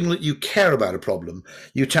want to signal that you care about a problem,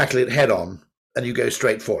 you tackle it head on and you go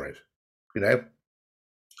straight for it, you know?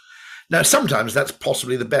 Now, sometimes that's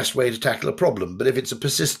possibly the best way to tackle a problem, but if it's a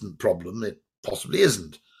persistent problem, it possibly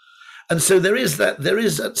isn't. And so there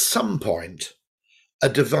is at some point a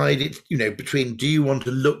divide, you know, between do you want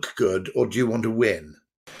to look good or do you want to win?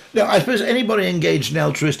 Now, I suppose anybody engaged in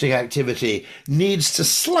altruistic activity needs to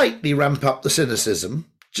slightly ramp up the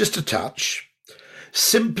cynicism, just a touch,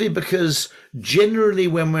 simply because generally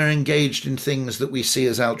when we're engaged in things that we see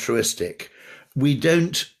as altruistic, we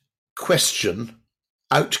don't question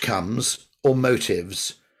outcomes or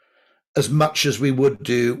motives as much as we would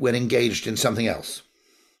do when engaged in something else.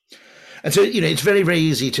 And so, you know, it's very, very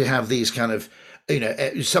easy to have these kind of, you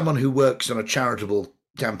know, someone who works on a charitable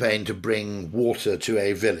campaign to bring water to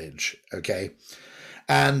a village, okay?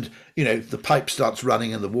 And, you know, the pipe starts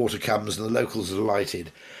running and the water comes and the locals are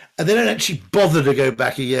delighted. And they don't actually bother to go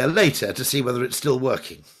back a year later to see whether it's still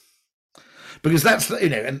working. Because that's,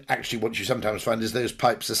 and actually what you sometimes find is those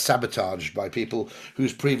pipes are sabotaged by people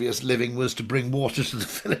whose previous living was to bring water to the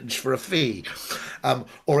village for a fee.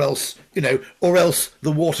 Or else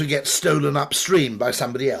the water gets stolen upstream by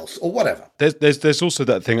somebody else or whatever. There's also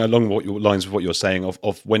that thing along lines of what you're saying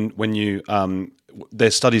of when you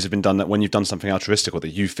there's studies have been done that when you've done something altruistic or that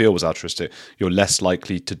you feel was altruistic, you're less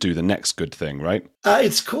likely to do the next good thing, right?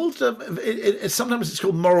 It's called sometimes it's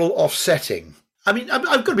called moral offsetting. I mean, I've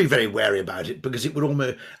got to be very wary about it because it would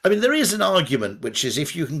almost... I mean, there is an argument, which is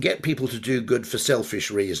if you can get people to do good for selfish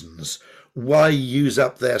reasons, why use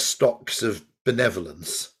up their stocks of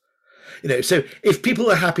benevolence? So if people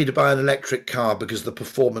are happy to buy an electric car because the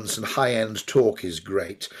performance and high-end torque is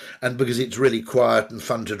great, and because it's really quiet and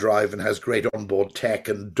fun to drive and has great onboard tech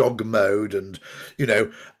and dog mode and,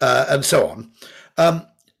 and so on,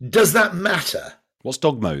 does that matter? What's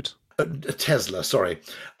dog mode? A Tesla, sorry.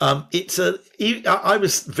 I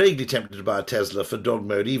was vaguely tempted to buy a Tesla for dog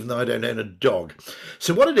mode, even though I don't own a dog.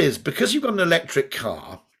 So what it is, because you've got an electric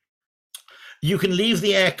car, you can leave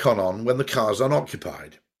the aircon on when the car's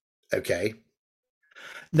unoccupied. Okay.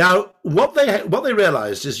 Now, what they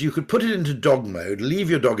realised is you could put it into dog mode, leave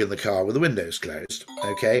your dog in the car with the windows closed.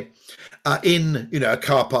 Okay, in a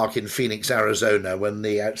car park in Phoenix, Arizona, when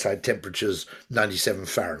the outside temperature's 97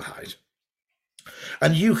 Fahrenheit.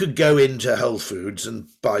 And you could go into Whole Foods and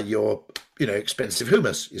buy your, expensive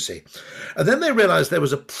hummus, you see. And then they realized there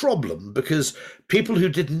was a problem because people who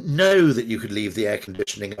didn't know that you could leave the air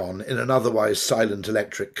conditioning on in an otherwise silent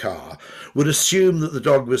electric car would assume that the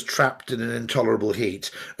dog was trapped in an intolerable heat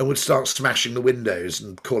and would start smashing the windows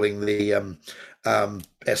and calling the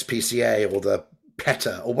SPCA or the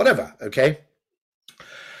PETA or whatever, okay?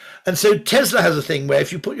 And so Tesla has a thing where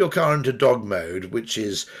if you put your car into dog mode, which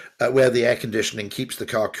is where the air conditioning keeps the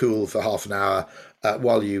car cool for half an hour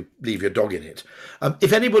while you leave your dog in it,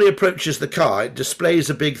 if anybody approaches the car, it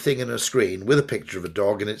displays a big thing in a screen with a picture of a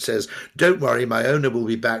dog, and it says, "Don't worry, my owner will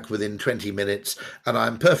be back within 20 minutes, and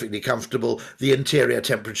I'm perfectly comfortable. The interior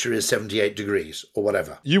temperature is 78 degrees," or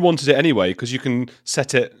whatever. You wanted it anyway because you can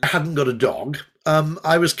set it. I hadn't got a dog.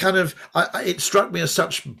 I was it struck me as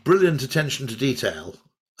such brilliant attention to detail.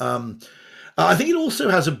 I think it also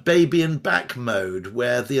has a baby and back mode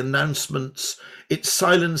where the announcements, it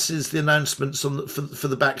silences the announcements for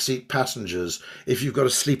the backseat passengers if you've got a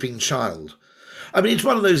sleeping child. I mean, it's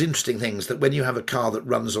one of those interesting things that when you have a car that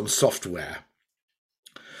runs on software,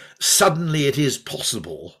 suddenly it is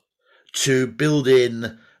possible to build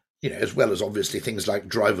in, as well as obviously things like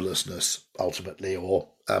driverlessness ultimately, or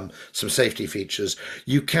some safety features,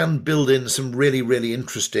 you can build in some really, really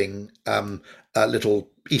interesting little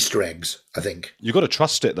Easter eggs, I think. You've got to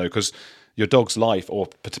trust it, though, because your dog's life, or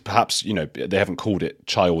perhaps, they haven't called it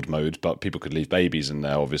child mode, but people could leave babies in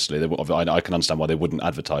there, obviously. I can understand why they wouldn't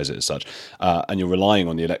advertise it as such. And you're relying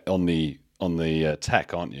on the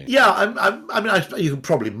tech, aren't you? Yeah, you can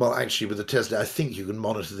probably, actually, with the Tesla, I think you can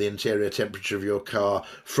monitor the interior temperature of your car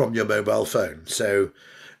from your mobile phone. So,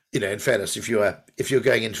 in fairness, if you're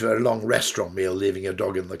going into a long restaurant meal, leaving your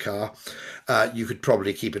dog in the car, you could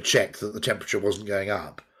probably keep a check that the temperature wasn't going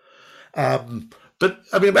up. But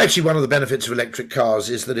I mean, actually, one of the benefits of electric cars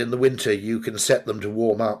is that in the winter you can set them to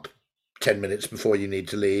warm up 10 minutes before you need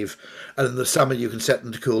to leave, and in the summer you can set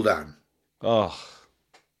them to cool down. Oh,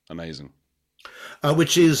 amazing!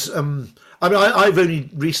 Which is, I've only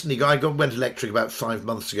recently went electric about 5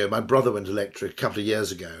 months ago. My brother went electric a couple of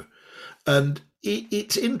years ago, and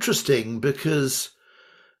it's interesting because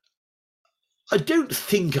I don't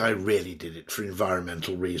think I really did it for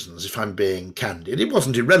environmental reasons, if I'm being candid. It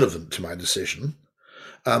wasn't irrelevant to my decision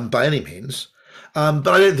by any means, but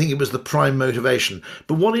I don't think it was the prime motivation.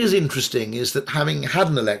 But what is interesting is that having had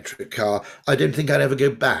an electric car, I don't think I'd ever go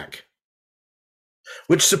back,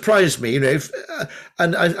 which surprised me,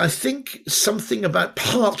 and I think something about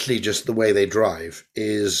partly just the way they drive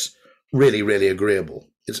is really, really agreeable.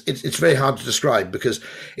 It's very hard to describe because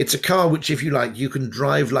it's a car which, if you like, you can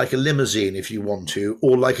drive like a limousine if you want to,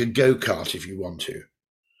 or like a go-kart if you want to.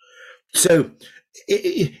 So,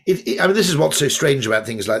 this is what's so strange about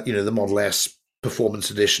things like, the Model S Performance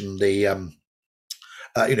Edition, the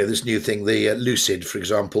this new thing, the Lucid, for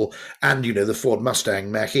example, and the Ford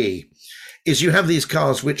Mustang Mach-E, is you have these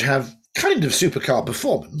cars which have kind of supercar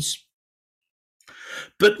performance.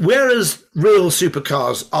 But whereas real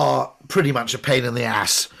supercars are pretty much a pain in the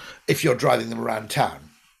ass if you're driving them around town,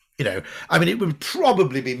 it would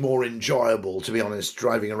probably be more enjoyable, to be honest,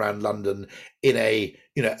 driving around London in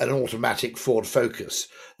an automatic Ford Focus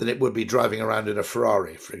than it would be driving around in a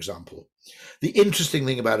Ferrari, for example. The interesting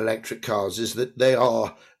thing about electric cars is that they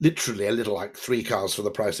are literally a little like 3 cars for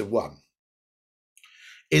the price of one,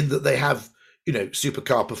 in that they have,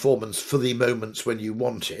 supercar performance for the moments when you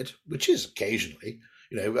want it, which is occasionally,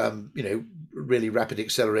 really rapid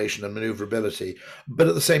acceleration and maneuverability. But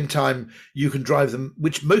at the same time, you can drive them,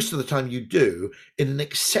 which most of the time you do, in an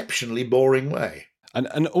exceptionally boring way.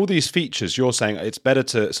 And all these features, you're saying it's better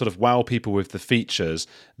to sort of wow people with the features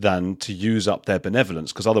than to use up their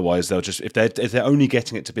benevolence, because otherwise they'll just, if they're only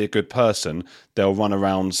getting it to be a good person, they'll run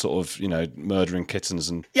around sort of murdering kittens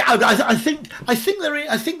and. Yeah, I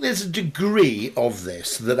think there's a degree of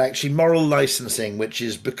this that actually moral licensing, which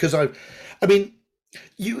is because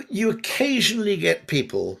you occasionally get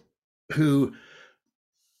people who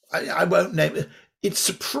I won't name it. It's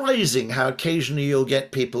surprising how occasionally you'll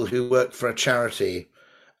get people who work for a charity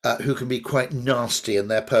who can be quite nasty in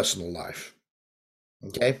their personal life.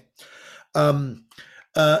 Okay?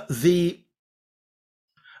 The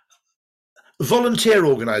volunteer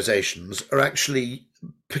organisations are actually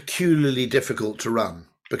peculiarly difficult to run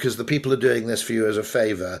because the people are doing this for you as a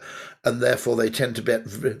favour, and therefore they tend to get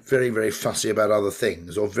very, very fussy about other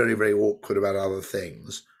things or very, very awkward about other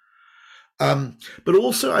things. But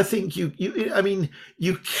also, I think you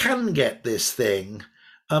can get this thing.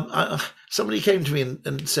 Somebody came to me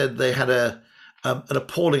and said they had an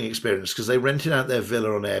appalling experience because they rented out their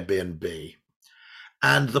villa on Airbnb,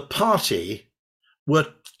 and the party were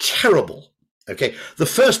terrible. Okay, the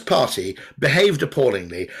first party behaved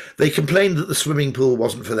appallingly. They complained that the swimming pool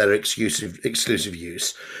wasn't for their exclusive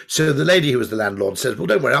use. So the lady who was the landlord said, well,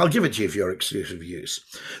 don't worry, I'll give it to you for your exclusive use.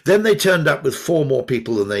 Then they turned up with 4 more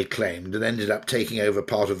people than they claimed and ended up taking over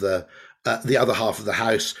part of the other half of the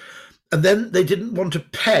house. And then they didn't want to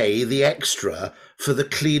pay the extra for the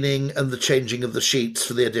cleaning and the changing of the sheets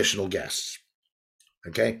for the additional guests.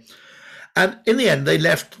 Okay, and in the end, they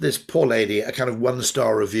left this poor lady a kind of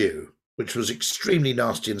 1-star review, which was extremely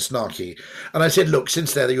nasty and snarky. And I said, look,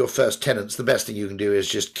 since they're your first tenants, the best thing you can do is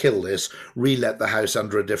just kill this, re-let the house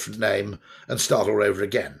under a different name and start all over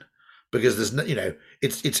again. Because there's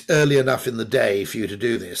it's early enough in the day for you to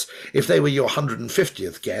do this. If they were your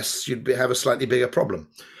 150th guests, you'd have a slightly bigger problem.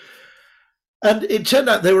 And it turned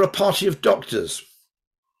out they were a party of doctors.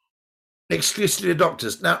 Exclusively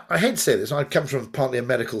doctors. Now, I hate to say this, I come from partly a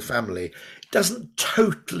medical family. It doesn't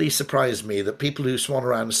totally surprise me that people who swan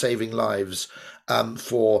around saving lives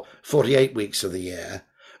for 48 weeks of the year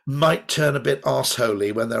might turn a bit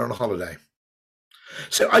arseholey when they're on holiday.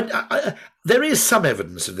 So there is some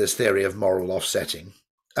evidence of this theory of moral offsetting.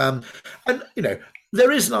 And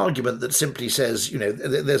there is an argument that simply says,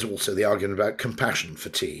 there's also the argument about compassion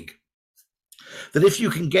fatigue. That if you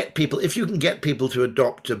can get people to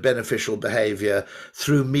adopt a beneficial behaviour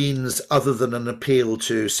through means other than an appeal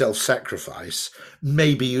to self-sacrifice,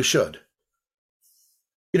 maybe you should.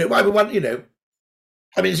 It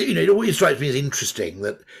always strikes me as interesting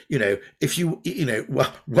that,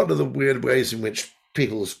 one of the weird ways in which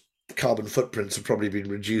people's carbon footprints have probably been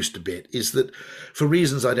reduced a bit is that for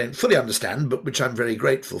reasons I don't fully understand, but which I'm very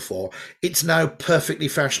grateful for, it's now perfectly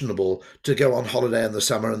fashionable to go on holiday in the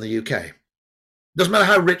summer in the UK. Doesn't matter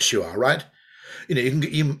how rich you are, right?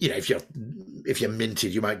 If you're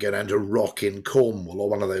minted, you might go down to Rock in Cornwall or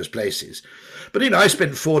one of those places. But I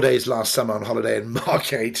spent 4 days last summer on holiday in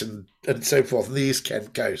Margate and so forth on the East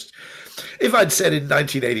Kent coast. If I'd said in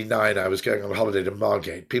 1989 I was going on holiday to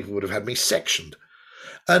Margate, people would have had me sectioned.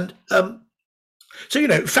 And so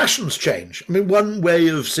fashions change. I mean, one way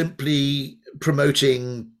of simply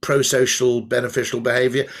promoting pro-social beneficial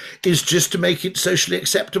behavior is just to make it socially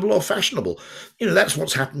acceptable or fashionable. That's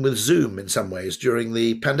what's happened with Zoom in some ways during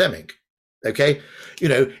the pandemic. Okay,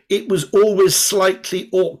 it was always slightly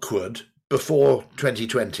awkward before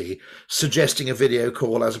 2020 suggesting a video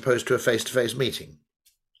call as opposed to a face-to-face meeting,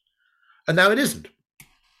 and now it isn't.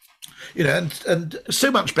 And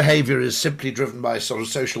so much behavior is simply driven by sort of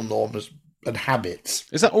social norms and habits.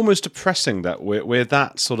 Is that almost depressing that we're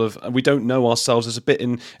that sort of, we don't know ourselves as a bit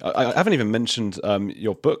in, I haven't even mentioned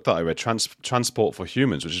your book that I read, Transport for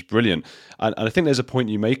Humans, which is brilliant. And I think there's a point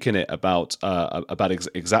you make in it about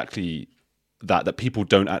exactly that people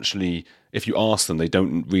don't actually, if you ask them, they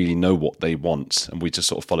don't really know what they want. And we just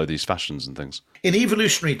sort of follow these fashions and things. In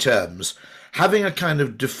evolutionary terms, having a kind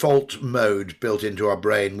of default mode built into our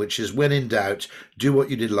brain, which is when in doubt, do what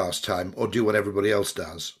you did last time or do what everybody else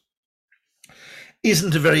does,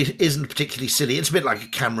 isn't particularly silly. It's a bit like a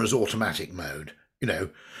camera's automatic mode.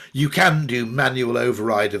 You can do manual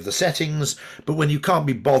override of the settings, but when you can't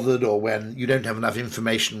be bothered or when you don't have enough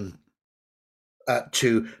information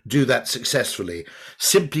to do that successfully,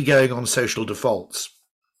 simply going on social defaults.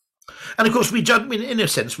 And of course, in a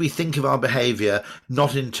sense, we think of our behaviour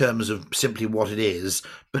not in terms of simply what it is,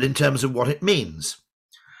 but in terms of what it means.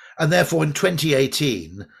 And therefore, in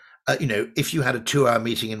 2018, if you had a 2-hour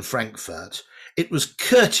meeting in Frankfurt, it was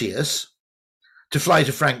courteous to fly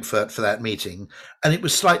to Frankfurt for that meeting, and it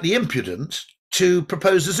was slightly impudent to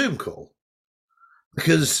propose a Zoom call,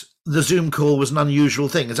 because the Zoom call was an unusual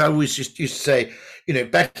thing. As I always used to say,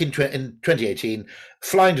 back in 2018,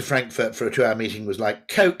 flying to Frankfurt for a 2-hour meeting was like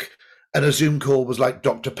Coke, and a Zoom call was like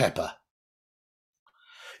Dr. Pepper.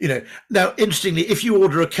 Now, interestingly, if you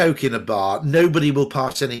order a Coke in a bar, nobody will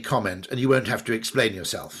pass any comment, and you won't have to explain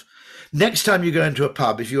yourself. Next time you go into a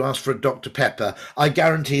pub, if you ask for a Dr. Pepper, I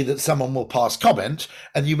guarantee that someone will pass comment,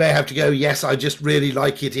 and you may have to go, yes, I just really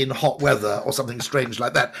like it in hot weather, or something strange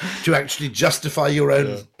like that, to actually justify your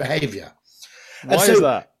own behaviour. Why is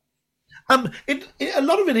that? A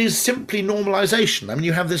lot of it is simply normalization. I mean,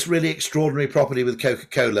 you have this really extraordinary property with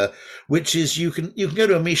Coca-Cola, which is you can go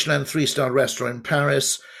to a Michelin 3-star restaurant in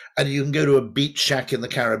Paris, and you can go to a beach shack in the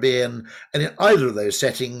Caribbean, and in either of those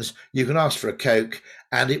settings, you can ask for a Coke,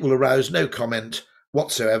 and it will arouse no comment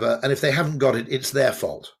whatsoever. And if they haven't got it, it's their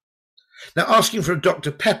fault. Now, asking for a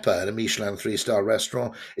Dr. Pepper at a Michelin 3-star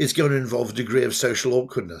restaurant is going to involve a degree of social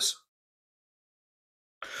awkwardness.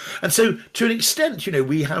 And so, to an extent,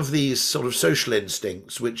 we have these sort of social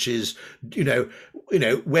instincts, which is,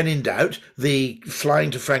 when in doubt, the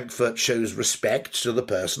flying to Frankfurt shows respect to the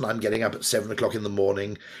person. I'm getting up at 7 o'clock in the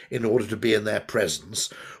morning in order to be in their presence.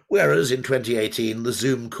 Whereas in 2018, the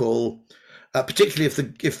Zoom call, particularly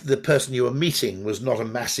if the person you were meeting was not a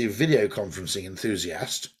massive video conferencing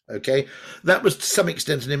enthusiast, okay, that was to some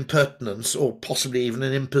extent an impertinence or possibly even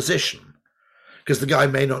an imposition. Because the guy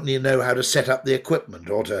may not know how to set up the equipment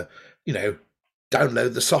or to,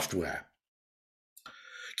 download the software.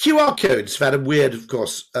 QR codes have had a weird, of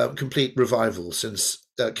course, complete revival since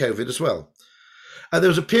COVID as well. There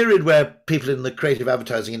was a period where people in the creative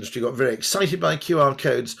advertising industry got very excited by QR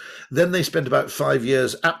codes. Then they spent about 5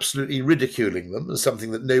 years absolutely ridiculing them as something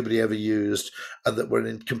that nobody ever used and that were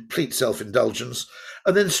in complete self-indulgence.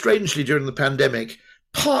 And then strangely during the pandemic,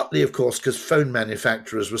 partly, of course, because phone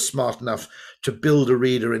manufacturers were smart enough to build a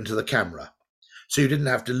reader into the camera, so you didn't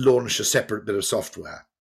have to launch a separate bit of software.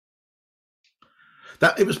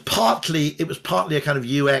 That it was partly a kind of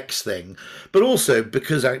UX thing, but also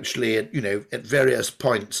because actually, at various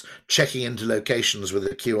points, checking into locations with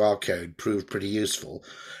a QR code proved pretty useful.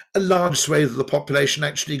 A large swathe of the population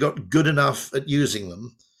actually got good enough at using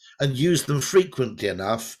them and used them frequently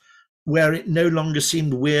enough where it no longer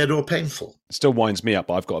seemed weird or painful. It still winds me up,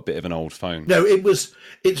 but I've got a bit of an old phone. No, it's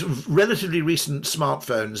relatively recent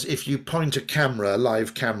smartphones. If you point a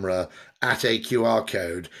live camera, at a QR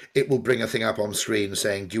code, it will bring a thing up on screen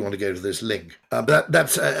saying, do you want to go to this link? But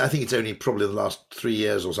that's, I think it's only probably the last 3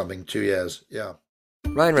 years or something, 2 years, yeah.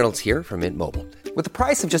 Ryan Reynolds here from Mint Mobile. With the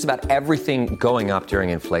price of just about everything going up during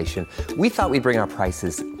inflation, we thought we'd bring our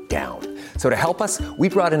prices down. So to help us, we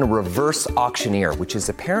brought in a reverse auctioneer, which is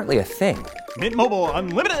apparently a thing. Mint Mobile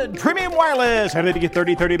Unlimited Premium Wireless. How to get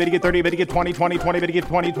 30, 30, bit to get 30, bit to get 20, 20, 20, bit to get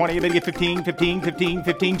 20, 20, bit to get 15, 15, 15,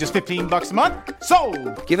 15, just $15 a month?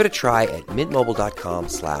 Sold! Give it a try at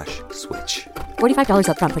mintmobile.com/switch. $45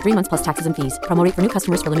 up front for 3 months plus taxes and fees. Promo rate for new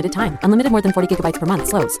customers for limited time. Unlimited more than 40 gigabytes per month.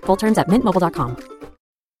 Slows full terms at mintmobile.com.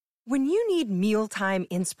 When you need mealtime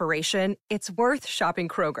inspiration, it's worth shopping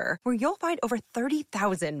Kroger, where you'll find over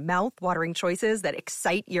 30,000 mouth-watering choices that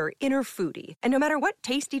excite your inner foodie. And no matter what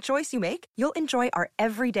tasty choice you make, you'll enjoy our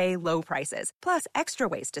everyday low prices, plus extra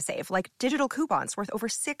ways to save, like digital coupons worth over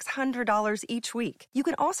 $600 each week. You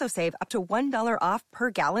can also save up to $1 off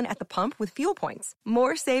per gallon at the pump with fuel points.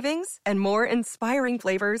 More savings and more inspiring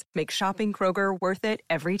flavors make shopping Kroger worth it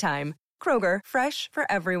every time. Kroger, fresh for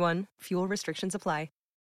everyone. Fuel restrictions apply.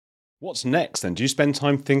 What's next then? Do you spend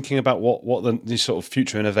time thinking about what the sort of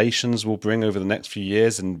future innovations will bring over the next few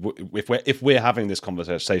years? And if we're having this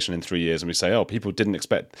conversation in 3 years and we say, oh, people didn't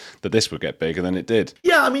expect that this would get big, and then it did.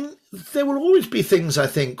 Yeah, I mean, there will always be things, I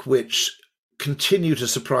think, which continue to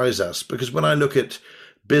surprise us. Because when I look at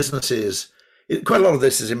businesses, quite a lot of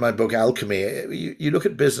this is in my book, Alchemy. You look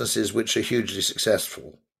at businesses which are hugely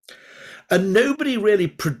successful, and nobody really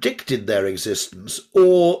predicted their existence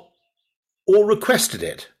or requested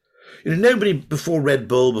it. Nobody before Red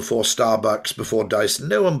Bull, before Starbucks, before Dyson,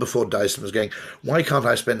 no one before Dyson was going, why can't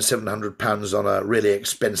I spend £700 on a really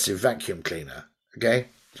expensive vacuum cleaner? Okay?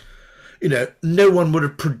 No one would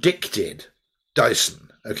have predicted Dyson.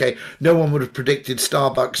 Okay? No one would have predicted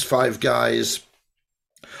Starbucks, Five Guys.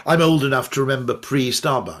 I'm old enough to remember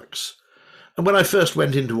pre-Starbucks. And when I first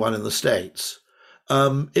went into one in the States,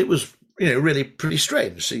 it was really pretty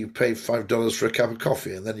strange. So you pay $5 for a cup of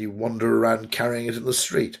coffee and then you wander around carrying it in the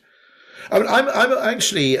street. I mean, I'm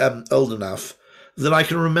actually old enough that I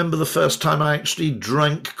can remember the first time I actually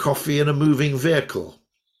drank coffee in a moving vehicle.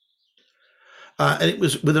 And it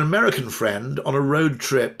was with an American friend on a road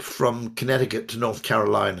trip from Connecticut to North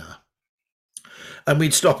Carolina. And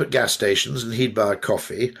we'd stop at gas stations and he'd buy a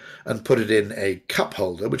coffee and put it in a cup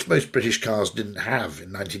holder, which most British cars didn't have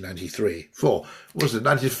in 1993. Was it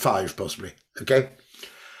 95 possibly? Okay.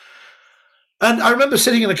 And I remember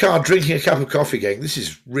sitting in a car drinking a cup of coffee going, this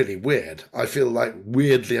is really weird. I feel like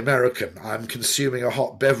weirdly American. I'm consuming a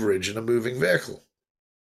hot beverage in a moving vehicle.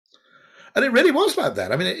 And it really was like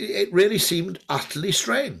that. I mean, it really seemed utterly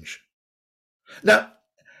strange. Now,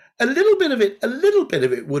 a little bit of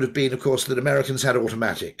it would have been, of course, that Americans had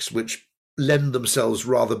automatics, which lend themselves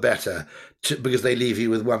rather better because they leave you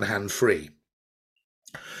with one hand free.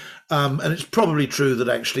 And it's probably true that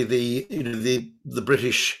actually the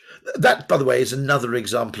British, that, by the way, is another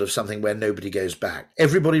example of something where nobody goes back.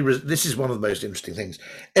 This is one of the most interesting things.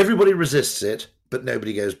 Everybody resists it, but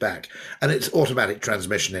nobody goes back. And it's automatic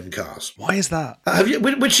transmission in cars. Why is that?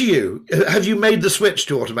 Which are you? Have you made the switch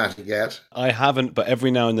to automatic yet? I haven't, but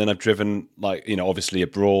every now and then I've driven, like, obviously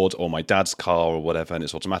abroad or my dad's car or whatever, and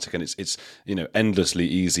it's automatic, and it's endlessly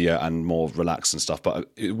easier and more relaxed and stuff. But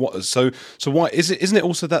so why isn't it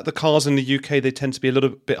also that the cars in the UK, they tend to be a little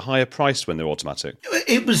bit higher priced when they're automatic?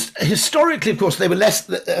 It was historically, of course, they were less.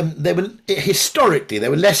 They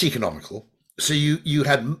were less economical. So you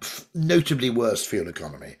had notably worse fuel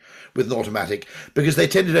economy with an automatic because they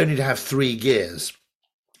tended only to have 3 gears,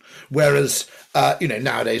 whereas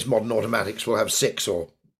nowadays modern automatics will have 6 or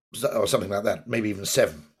something like that, maybe even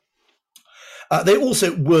 7. They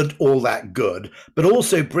also weren't all that good, but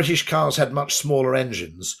also British cars had much smaller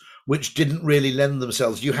engines, which didn't really lend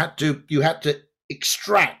themselves. You had to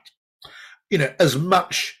extract, as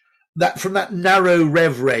much that from that narrow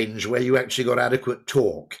rev range where you actually got adequate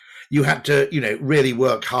torque. You had to, really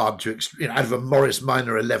work hard to, out of a Morris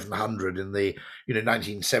Minor 1100 in the,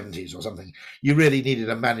 1970s or something, you really needed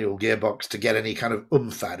a manual gearbox to get any kind of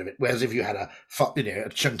oomph out of it. Whereas if you had a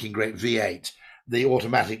chunky great V8, the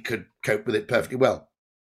automatic could cope with it perfectly well.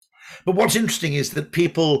 But what's interesting is that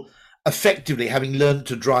people effectively, having learned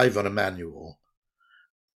to drive on a manual,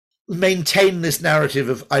 maintain this narrative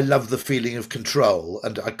of I love the feeling of control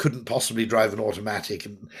and I couldn't possibly drive an automatic,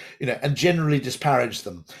 and generally disparage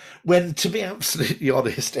them. When, to be absolutely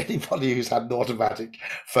honest, anybody who's had an automatic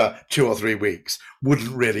for 2 or 3 weeks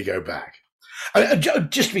wouldn't really go back.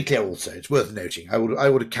 Just to be clear, also, it's worth noting, I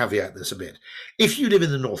would caveat this a bit. If you live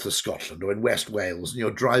in the north of Scotland or in West Wales and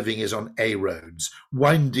your driving is on A roads,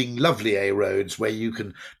 winding, lovely A roads where you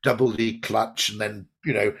can double the clutch and then,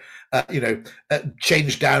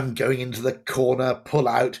 change down going into the corner, pull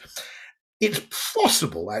out, it's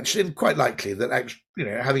possible, actually, and quite likely that,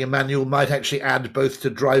 having a manual might actually add both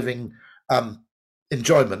to driving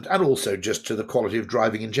enjoyment and also just to the quality of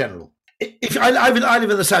driving in general. If I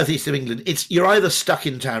live in the southeast of England, you're either stuck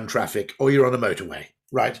in town traffic or you're on a motorway,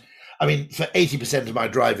 right? I mean, for 80% of my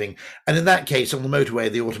driving, and in that case, on the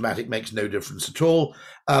motorway, the automatic makes no difference at all.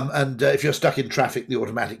 And if you're stuck in traffic, the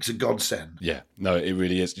automatic's a godsend. Yeah, no, it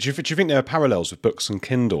really is. Do you think there are parallels with books and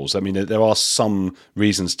Kindles? I mean, there are some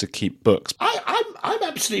reasons to keep books. I'm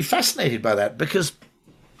absolutely fascinated by that because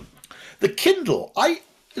the Kindle,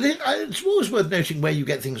 it's always worth noting where you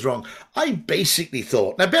get things wrong. I basically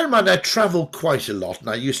thought, now bear in mind I travel quite a lot and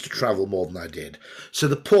I used to travel more than I did. So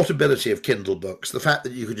the portability of Kindle books, the fact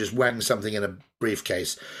that you could just wang something in a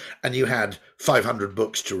briefcase and you had 500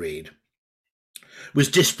 books to read, was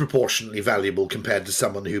disproportionately valuable compared to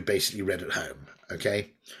someone who basically read at home,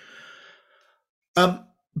 okay?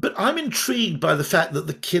 But I'm intrigued by the fact that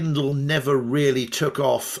the Kindle never really took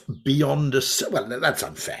off beyond well, that's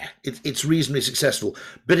unfair. It's reasonably successful,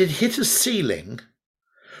 but it hit a ceiling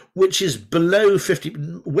which is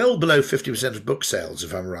well below 50% of book sales,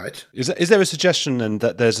 if I'm right. Is there a suggestion then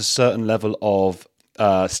that there's a certain level of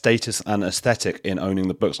status and aesthetic in owning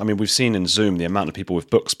the books? I mean, we've seen in Zoom the amount of people with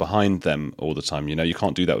books behind them all the time. You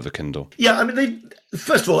can't do that with a Kindle. Yeah, I mean,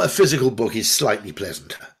 first of all, a physical book is slightly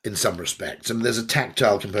pleasanter in some respects. I mean, there's a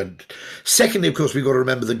tactile component. Secondly, of course, we've got to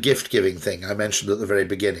remember the gift-giving thing I mentioned at the very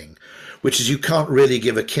beginning, which is you can't really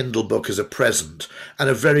give a Kindle book as a present, and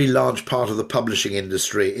a very large part of the publishing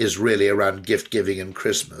industry is really around gift-giving and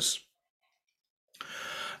Christmas.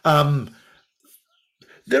 There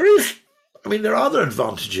are other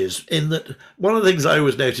advantages in that one of the things I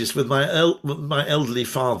always noticed with my elderly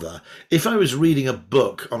father, if I was reading a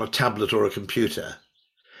book on a tablet or a computer,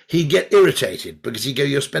 he'd get irritated because he'd go,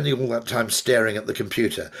 you're spending all that time staring at the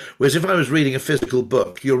computer. Whereas if I was reading a physical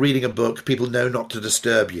book, you're reading a book, people know not to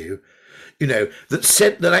disturb you.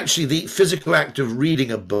 That actually the physical act of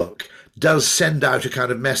reading a book does send out a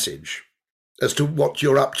kind of message as to what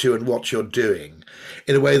you're up to and what you're doing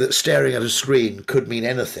in a way that staring at a screen could mean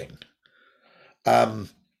anything.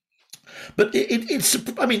 But it's,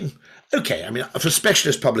 I mean, okay, I mean, for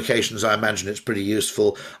specialist publications, I imagine it's pretty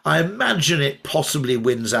useful. I imagine it possibly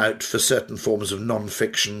wins out for certain forms of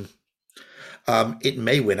non-fiction. It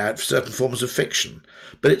may win out for certain forms of fiction.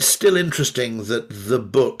 But it's still interesting that the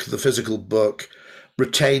book, the physical book,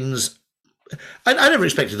 retains... I never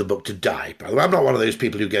expected the book to die, by the way. I'm not one of those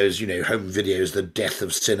people who goes, home video is the death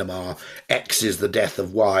of cinema, X is the death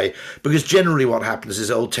of Y, because generally what happens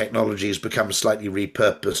is old technologies become slightly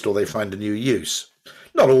repurposed or they find a new use.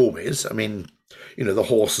 Not always. I mean, the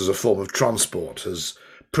horse as a form of transport has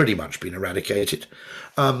pretty much been eradicated.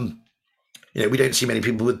 We don't see many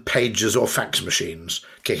people with pagers or fax machines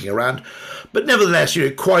kicking around. But nevertheless,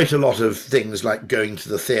 quite a lot of things like going to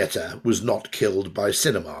the theatre was not killed by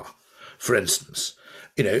cinema, for instance,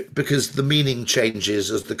 because the meaning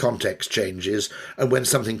changes as the context changes. And when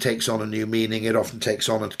something takes on a new meaning, it often takes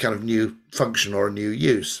on a kind of new function or a new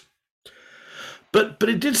use. But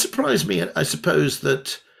it did surprise me, I suppose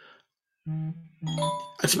it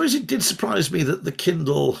did surprise me that the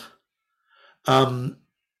Kindle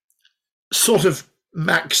sort of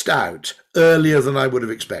maxed out earlier than I would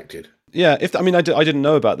have expected. Yeah, I didn't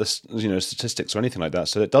know about this, statistics or anything like that.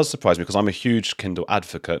 So it does surprise me because I'm a huge Kindle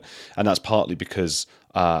advocate, and that's partly because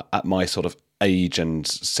at my sort of age and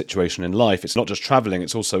situation in life, it's not just traveling,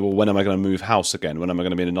 it's also, well, when am I going to move house again? When am I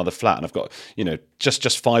going to be in another flat? And I've got,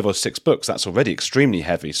 just 5 or 6 books. That's already extremely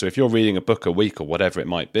heavy. So if you're reading a book a week or whatever it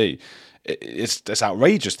might be, it's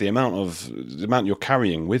outrageous the amount you're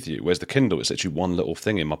carrying with you. Whereas the Kindle, it's literally one little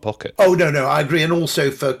thing in my pocket. Oh, no, I agree. And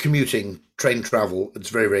also for commuting, train travel,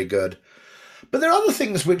 it's very, very good. But there are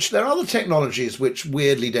other technologies which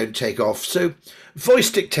weirdly don't take off. So voice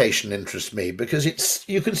dictation interests me because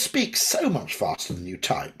you can speak so much faster than you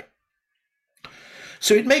type.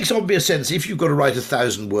 So it makes obvious sense if you've got to write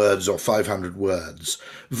 1,000 words or 500 words.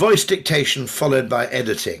 Voice dictation followed by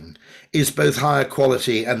editing is both higher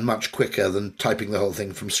quality and much quicker than typing the whole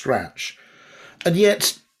thing from scratch. And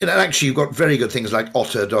yet, actually, you've got very good things like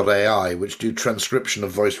Otter.ai, which do transcription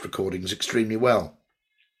of voice recordings extremely well.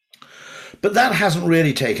 But that hasn't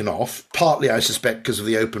really taken off, partly, I suspect, because of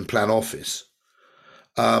the open plan office.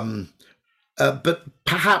 But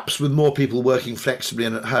perhaps with more people working flexibly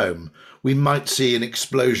and at home, we might see an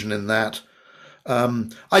explosion in that.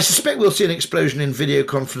 I suspect we'll see an explosion in video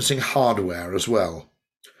conferencing hardware as well,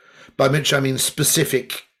 by which I mean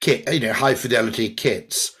specific kit, high-fidelity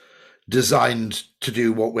kits designed to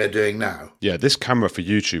do what we're doing now. Yeah, this camera for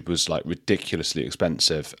YouTube was like ridiculously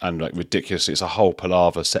expensive and like ridiculously, it's a whole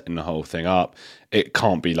palaver setting the whole thing up. It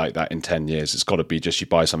can't be like that in 10 years. It's got to be just you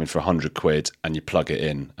buy something for 100 quid and you plug it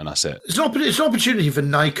in and that's it. It's an opportunity for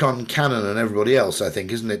Nikon, Canon and everybody else, I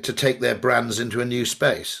think, isn't it, to take their brands into a new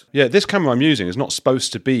space. Yeah, this camera I'm using is not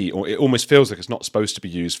supposed to be, or it almost feels like it's not supposed to be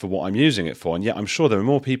used for what I'm using it for. And yet I'm sure there are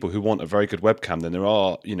more people who want a very good webcam than there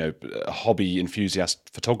are, hobby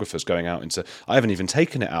enthusiast photographers going out into... I haven't even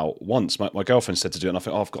taken it out once. My girlfriend said to do it and I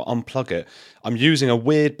think, I've got to unplug it. I'm using a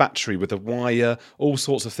weird battery with a wire, all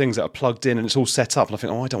sorts of things that are plugged in and it's all set up. And I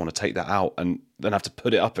think, I don't want to take that out and then have to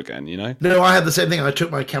put it up again, No, I had the same thing. I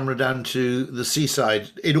took my camera down to the seaside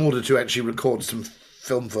in order to actually record some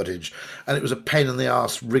film footage. And it was a pain in the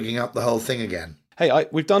arse rigging up the whole thing again. Hey,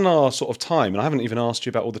 we've done our sort of time, and I haven't even asked you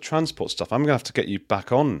about all the transport stuff. I'm going to have to get you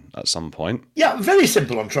back on at some point. Yeah, very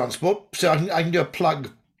simple on transport. So I can do a plug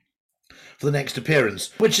for the next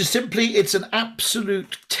appearance, which is simply, it's an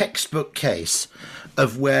absolute textbook case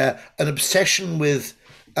of where an obsession with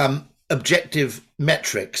objective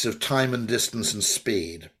metrics of time and distance and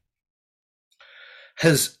speed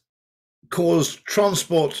has caused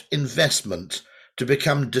transport investment to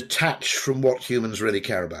become detached from what humans really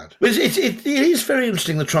care about. It is very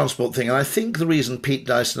interesting, the transport thing, and I think the reason Pete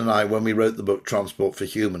Dyson and I, when we wrote the book Transport for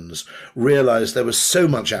Humans, realised there was so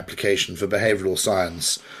much application for behavioural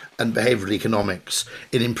science and behavioural economics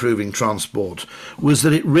in improving transport was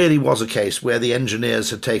that it really was a case where the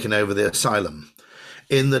engineers had taken over the asylum,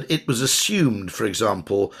 in that it was assumed, for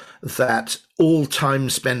example, that all time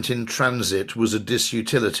spent in transit was a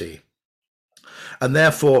disutility. And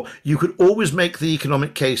therefore, you could always make the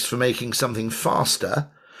economic case for making something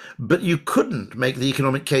faster, but you couldn't make the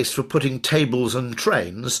economic case for putting tables and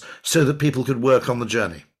trains so that people could work on the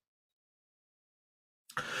journey.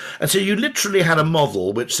 And so you literally had a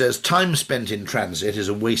model which says time spent in transit is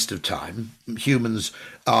a waste of time. Humans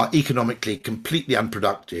are economically completely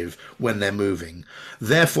unproductive when they're moving.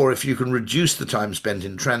 Therefore, if you can reduce the time spent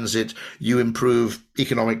in transit, you improve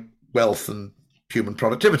economic wealth and human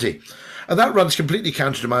productivity. And that runs completely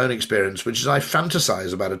counter to my own experience, which is I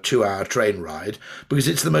fantasize about a 2-hour train ride because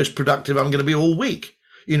it's the most productive I'm going to be all week.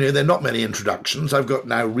 You know, there are not many introductions. I've got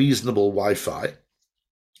now reasonable Wi-Fi.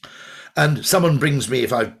 And someone brings me,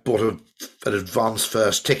 if I've bought an advance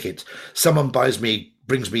first ticket, someone brings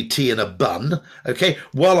me tea and a bun, okay,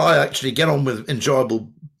 while I actually get on with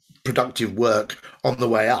enjoyable, productive work on the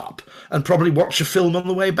way up and probably watch a film on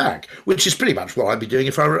the way back, which is pretty much what I'd be doing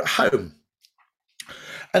if I were at home.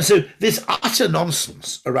 And so this utter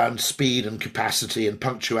nonsense around speed and capacity and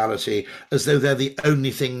punctuality, as though they're the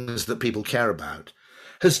only things that people care about,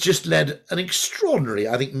 has just led an extraordinary,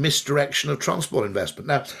 I think, misdirection of transport investment.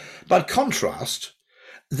 Now, by contrast,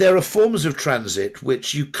 there are forms of transit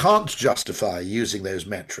which you can't justify using those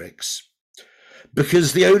metrics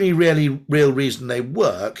because the only real reason they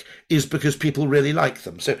work is because people really like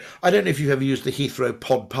them. So I don't know if you've ever used the Heathrow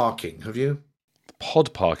pod parking, have you?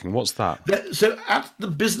 Pod parking, what's that? So at the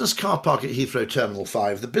business car park at Heathrow Terminal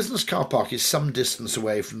 5, the business car park is some distance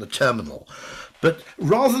away from the terminal. But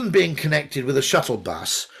rather than being connected with a shuttle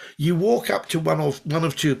bus, you walk up to one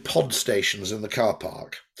of two pod stations in the car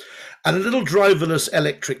park. And a little driverless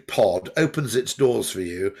electric pod opens its doors for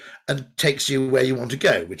you and takes you where you want to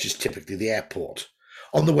go, which is typically the airport.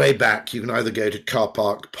 On the way back, you can either go to car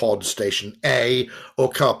park pod station A or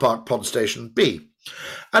car park pod station B.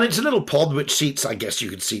 And it's a little pod which seats, I guess you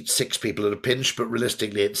could seat 6 people at a pinch, but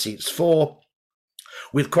realistically it seats 4,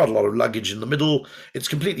 with quite a lot of luggage in the middle. It's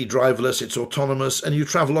completely driverless, it's autonomous, and you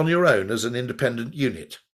travel on your own as an independent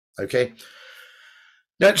unit. Okay?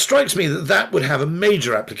 Now, it strikes me that that would have a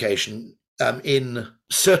major application in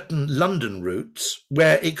certain London routes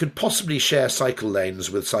where it could possibly share cycle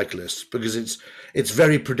lanes with cyclists because it's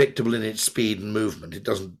very predictable in its speed and movement. It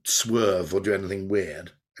doesn't swerve or do anything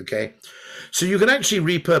weird. Okay? So you can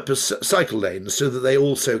actually repurpose cycle lanes so that they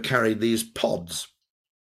also carry these pods.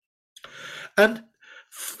 And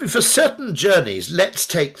for certain journeys, let's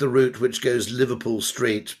take the route which goes Liverpool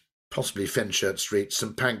Street, possibly Fenchurch Street,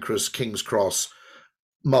 St Pancras, King's Cross,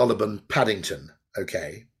 Marylebone, Paddington,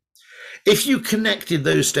 okay? If you connected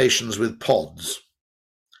those stations with pods,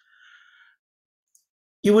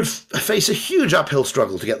 you would face a huge uphill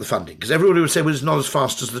struggle to get the funding because everybody would say, well, it's not as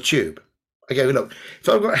fast as the tube. Okay, look, if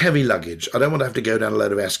I've got heavy luggage, I don't want to have to go down a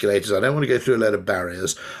load of escalators. I don't want to go through a load of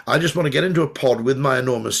barriers. I just want to get into a pod with my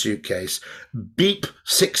enormous suitcase, beep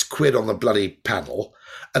 £6 on the bloody panel,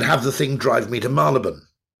 and have the thing drive me to Marylebone,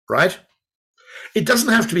 right? It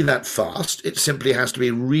doesn't have to be that fast. It simply has to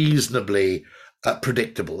be reasonably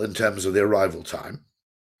predictable in terms of the arrival time.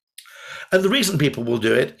 And the reason people will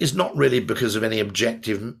do it is not really because of any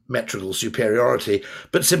objective metrical superiority,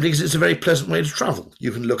 but simply because it's a very pleasant way to travel.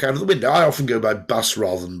 You can look out of the window. I often go by bus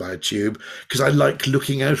rather than by tube because I like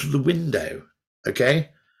looking out of the window,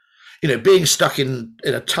 okay? You know, being stuck in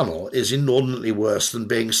a tunnel is inordinately worse than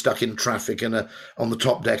being stuck in traffic on the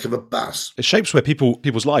top deck of a bus. It shapes where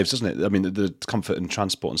people's lives, doesn't it? I mean, the comfort and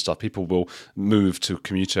transport and stuff. People will move to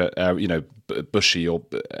commuter, Bushy or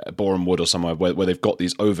Boreham Wood or somewhere where they've got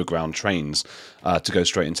these overground trains to go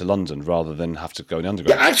straight into London rather than have to go in the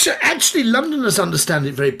underground. Yeah, actually, Londoners understand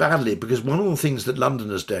it very badly because one of the things that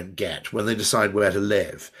Londoners don't get when they decide where to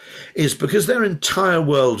live is because their entire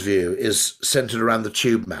worldview is centred around the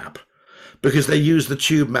tube map. Because they use the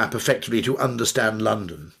tube map effectively to understand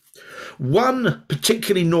London. One,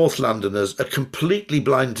 particularly North Londoners, are completely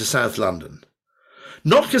blind to South London.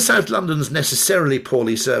 Not because South London's necessarily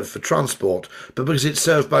poorly served for transport, but because it's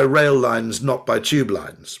served by rail lines, not by tube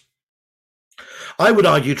lines. I would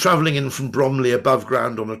argue travelling in from Bromley above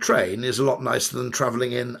ground on a train is a lot nicer than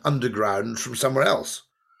travelling in underground from somewhere else.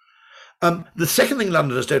 The second thing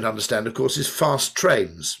Londoners don't understand, of course, is fast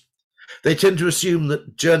trains. They tend to assume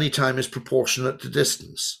that journey time is proportionate to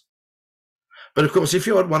distance. But of course, if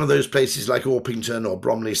you're at one of those places like Orpington or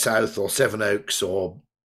Bromley South or Sevenoaks or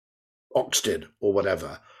Oxted or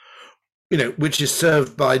whatever, which is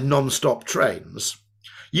served by non-stop trains,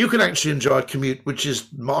 you can actually enjoy a commute which is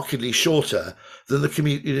markedly shorter than the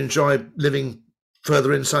commute you'd enjoy living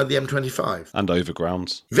further inside the M25. And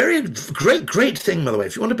overgrounds. Very great thing, by the way.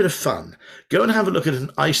 If you want a bit of fun, go and have a look at an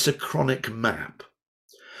isochronic map.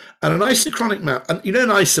 And an isochronic map, and an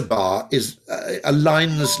isobar is a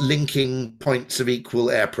lines linking points of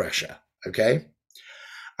equal air pressure, okay?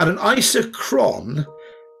 And an isochron,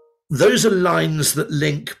 those are lines that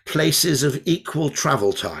link places of equal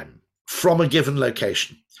travel time from a given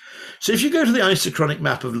location. So if you go to the isochronic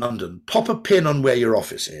map of London, pop a pin on where your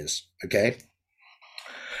office is, okay?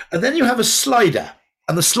 And then you have a slider,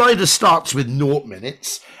 and the slider starts with 0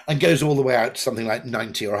 minutes and goes all the way out to something like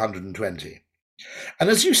 90 or 120. And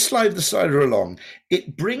as you slide the slider along,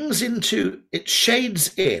 it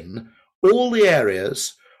shades in all the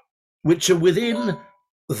areas which are within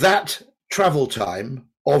that travel time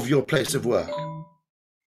of your place of work.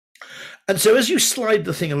 And so as you slide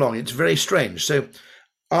the thing along, it's very strange. So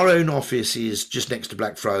our own office is just next to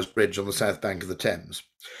Blackfriars Bridge on the south bank of the Thames.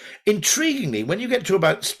 Intriguingly, when you get to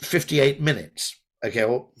about 58 minutes, okay,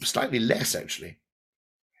 or slightly less actually,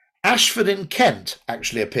 Ashford in Kent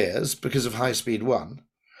actually appears because of High Speed 1,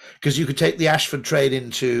 because you could take the Ashford train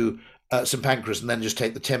into St Pancras and then just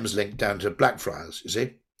take the Thames link down to Blackfriars, you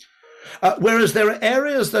see. Whereas there are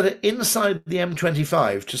areas that are inside the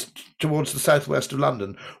M25, just towards the southwest of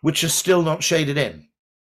London, which are still not shaded in.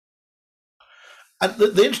 And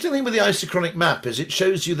the interesting thing with the isochronic map is it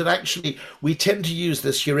shows you that actually we tend to use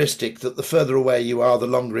this heuristic that the further away you are, the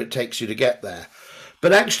longer it takes you to get there.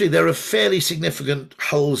 But actually there are fairly significant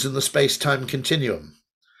holes in the space-time continuum.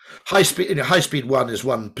 High Speed 1 is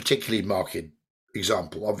one particularly marked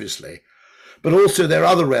example, obviously. But also there are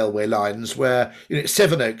other railway lines where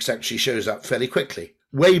Sevenoaks actually shows up fairly quickly,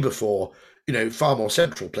 way before far more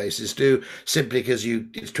central places do, simply because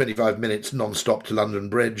it's 25 minutes non-stop to London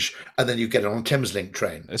Bridge, and then you get on a Thameslink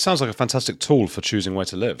train. It sounds like a fantastic tool for choosing where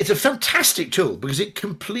to live. It's a fantastic tool because it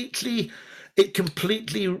completely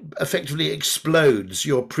effectively explodes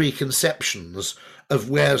your preconceptions of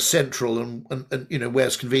where's central and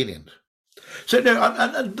where's convenient. So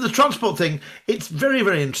and the transport thing, it's very,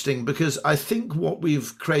 very interesting because I think what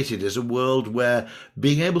we've created is a world where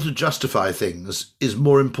being able to justify things is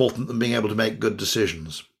more important than being able to make good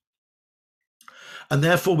decisions. And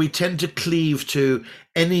therefore we tend to cleave to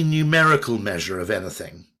any numerical measure of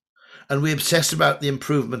anything. And we obsess about the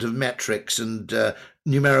improvement of metrics and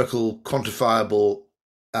numerical quantifiable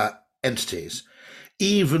entities,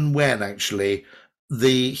 even when actually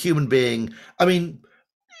the human being,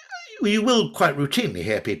 you will quite routinely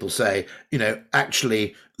hear people say,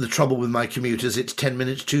 actually the trouble with my commute is it's 10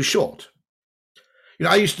 minutes too short.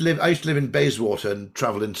 I used to live in Bayswater and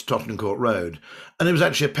travel into Tottenham Court Road, and it was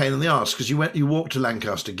actually a pain in the arse because you walked to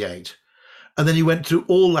Lancaster Gate, and then you went through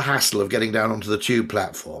all the hassle of getting down onto the tube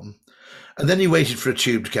platform, and then you waited for a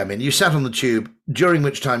tube to come in. You sat on the tube, during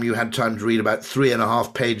which time you had time to read about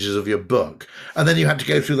 3.5 pages of your book, and then you had to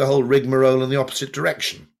go through the whole rigmarole in the opposite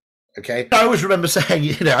direction. Okay, I always remember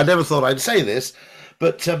saying, I never thought I'd say this,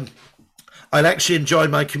 but I'd actually enjoy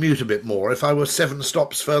my commute a bit more if I were 7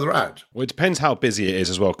 stops further out. Well, it depends how busy it is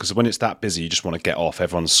as well, because when it's that busy, you just want to get off.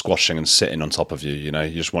 Everyone's squashing and sitting on top of you, you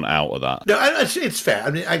just want out of that. No, it's fair.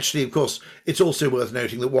 Actually, of course, it's also worth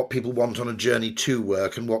noting that what people want on a journey to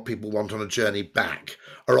work and what people want on a journey back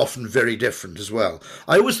are often very different as well.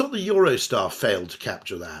 I always thought the Eurostar failed to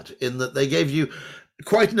capture that, in that they gave you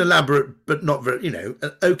quite an elaborate, but not very,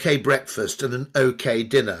 an okay breakfast and an okay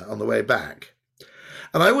dinner on the way back.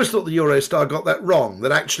 And I always thought the Eurostar got that wrong,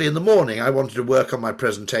 that actually in the morning I wanted to work on my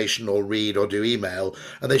presentation or read or do email,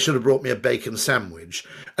 and they should have brought me a bacon sandwich.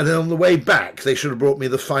 And then on the way back, they should have brought me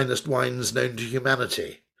the finest wines known to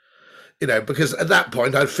humanity. Because at that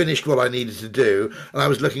point I'd finished what I needed to do, and I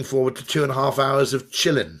was looking forward to 2.5 hours of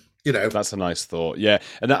chilling. That's a nice thought, yeah.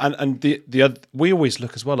 And the other, we always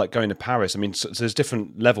look as well, like going to Paris. So there's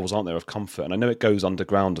different levels, aren't there, of comfort? And I know it goes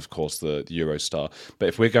underground, of course, the Eurostar. But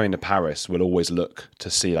if we're going to Paris, we'll always look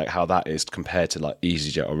to see like how that is compared to like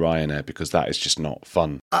EasyJet or Ryanair, because that is just not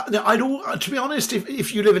fun. To be honest,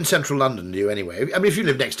 if you live in central London, you anyway. If you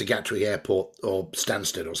live next to Gatwick Airport or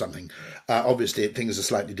Stansted or something, obviously things are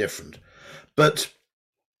slightly different. But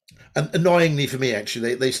and annoyingly for me,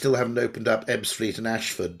 actually, they still haven't opened up Ebbsfleet and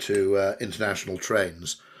Ashford to international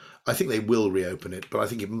trains. I think they will reopen it, but I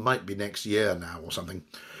think it might be next year now or something.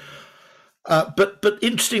 But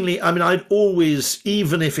interestingly, I'd always,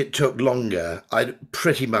 even if it took longer, I'd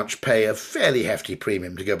pretty much pay a fairly hefty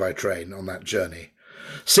premium to go by train on that journey,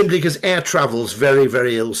 simply because air travel's very,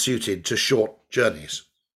 very ill-suited to short journeys.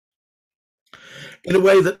 In a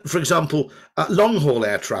way that, for example, long-haul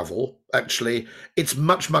air travel, actually, it's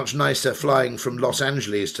much, much nicer flying from Los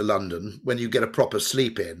Angeles to London when you get a proper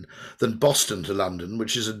sleep in than Boston to London,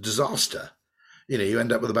 which is a disaster. You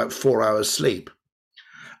end up with about 4 hours sleep.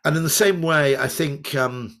 And in the same way, I think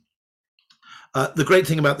the great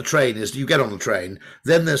thing about the train is you get on the train,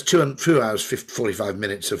 then there's 2 hours, 45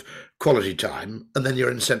 minutes of quality time, and then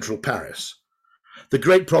you're in central Paris. The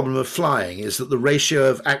great problem of flying is that the ratio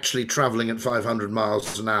of actually travelling at 500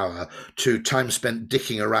 miles an hour to time spent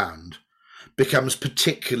dicking around becomes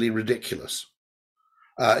particularly ridiculous.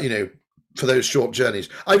 for those short journeys.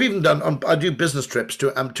 I've even I do business trips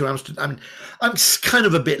to Amsterdam. I'm kind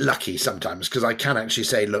of a bit lucky sometimes because I can actually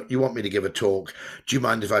say, look, you want me to give a talk? Do you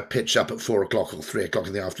mind if I pitch up at 4 o'clock or 3 o'clock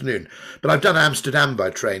in the afternoon? But I've done Amsterdam by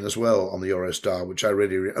train as well on the Eurostar, which I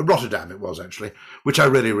really Rotterdam it was actually, which I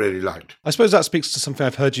really, really liked. I suppose that speaks to something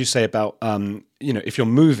I've heard you say about, if you're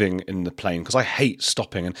moving in the plane, because I hate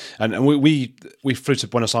stopping. And we flew to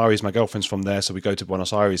Buenos Aires. My girlfriend's from there, so we go to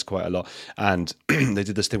Buenos Aires quite a lot. And they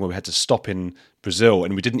did this thing where we had to stop in Brazil,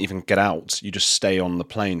 and we didn't even get out. You just stay on the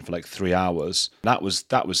plane for like 3 hours. That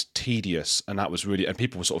was tedious, and that was really, and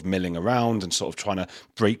people were sort of milling around and sort of trying to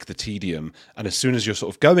break the tedium. And as soon as you're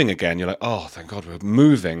sort of going again, you're like, oh, thank God we're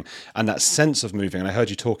moving. And that sense of moving, and I heard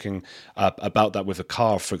you talking about that with a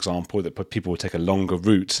car, for example, that people would take a longer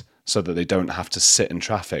route so that they don't have to sit in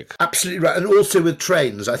traffic. Absolutely right. And also with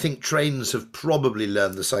trains, I think trains have probably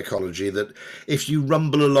learned the psychology that if you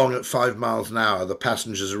rumble along at 5 miles an hour, the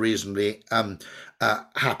passengers are reasonably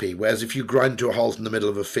happy, whereas if you grind to a halt in the middle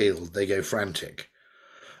of a field, they go frantic.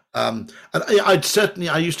 And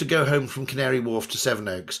I used to go home from Canary Wharf to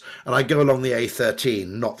Sevenoaks, and I go along the A13,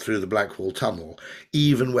 not through the Blackwall Tunnel,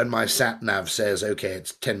 even when my sat-nav says, okay,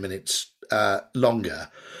 it's 10 minutes longer,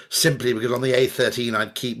 simply because on the A13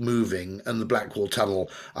 I'd keep moving, and the Blackwall Tunnel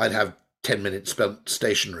I'd have 10 minutes spent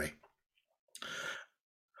stationary.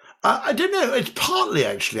 I don't know, it's partly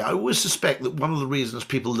actually, I always suspect that one of the reasons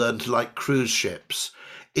people learn to like cruise ships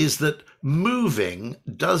is that moving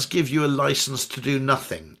does give you a license to do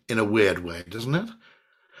nothing in a weird way, doesn't it?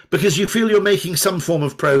 Because you feel you're making some form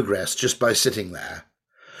of progress just by sitting there.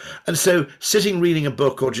 And so sitting reading a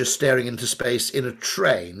book or just staring into space in a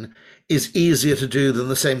train is easier to do than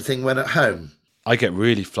the same thing when at home. I get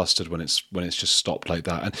really flustered when it's just stopped like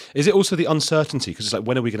that. And is it also the uncertainty? Because it's like,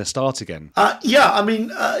 when are we going to start again?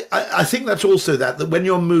 I think that's also that when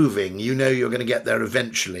you're moving, you know you're going to get there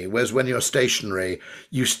eventually. Whereas when you're stationary,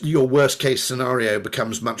 your worst case scenario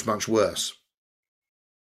becomes much, much worse.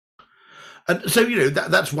 And so,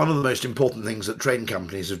 that's one of the most important things that train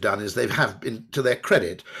companies have done is to their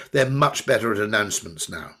credit, they're much better at announcements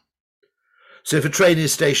now. So if a train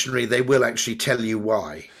is stationary, they will actually tell you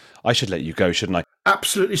why. I should let you go, shouldn't I?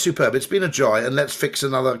 Absolutely superb. It's been a joy, and let's fix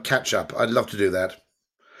another catch-up. I'd love to do that.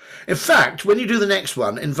 In fact, when you do the next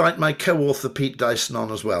one, invite my co-author Pete Dyson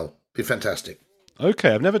on as well. Be fantastic.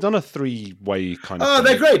 Okay, I've never done a three-way kind of thing.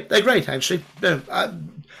 They're great. They're great, actually. No,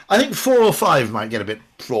 I think 4 or 5 might get a bit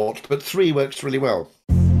fraught, but 3 works really well.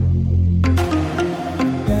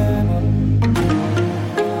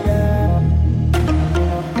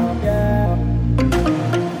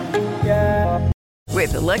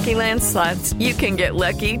 With the Lucky Land Slots, you can get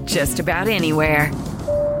lucky just about anywhere.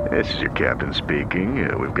 This is your captain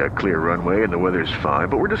speaking. We've got clear runway and the weather's fine,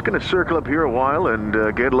 but we're just going to circle up here a while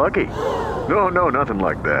and get lucky. No, nothing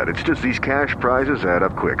like that. It's just these cash prizes add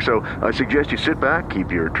up quick. So I suggest you sit back,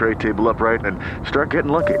 keep your tray table upright, and start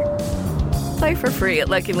getting lucky. Play for free at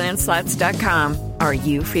LuckyLandSlots.com. Are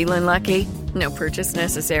you feeling lucky? No purchase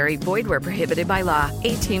necessary. Void where prohibited by law.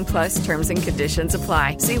 18+ terms and conditions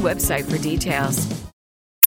apply. See website for details.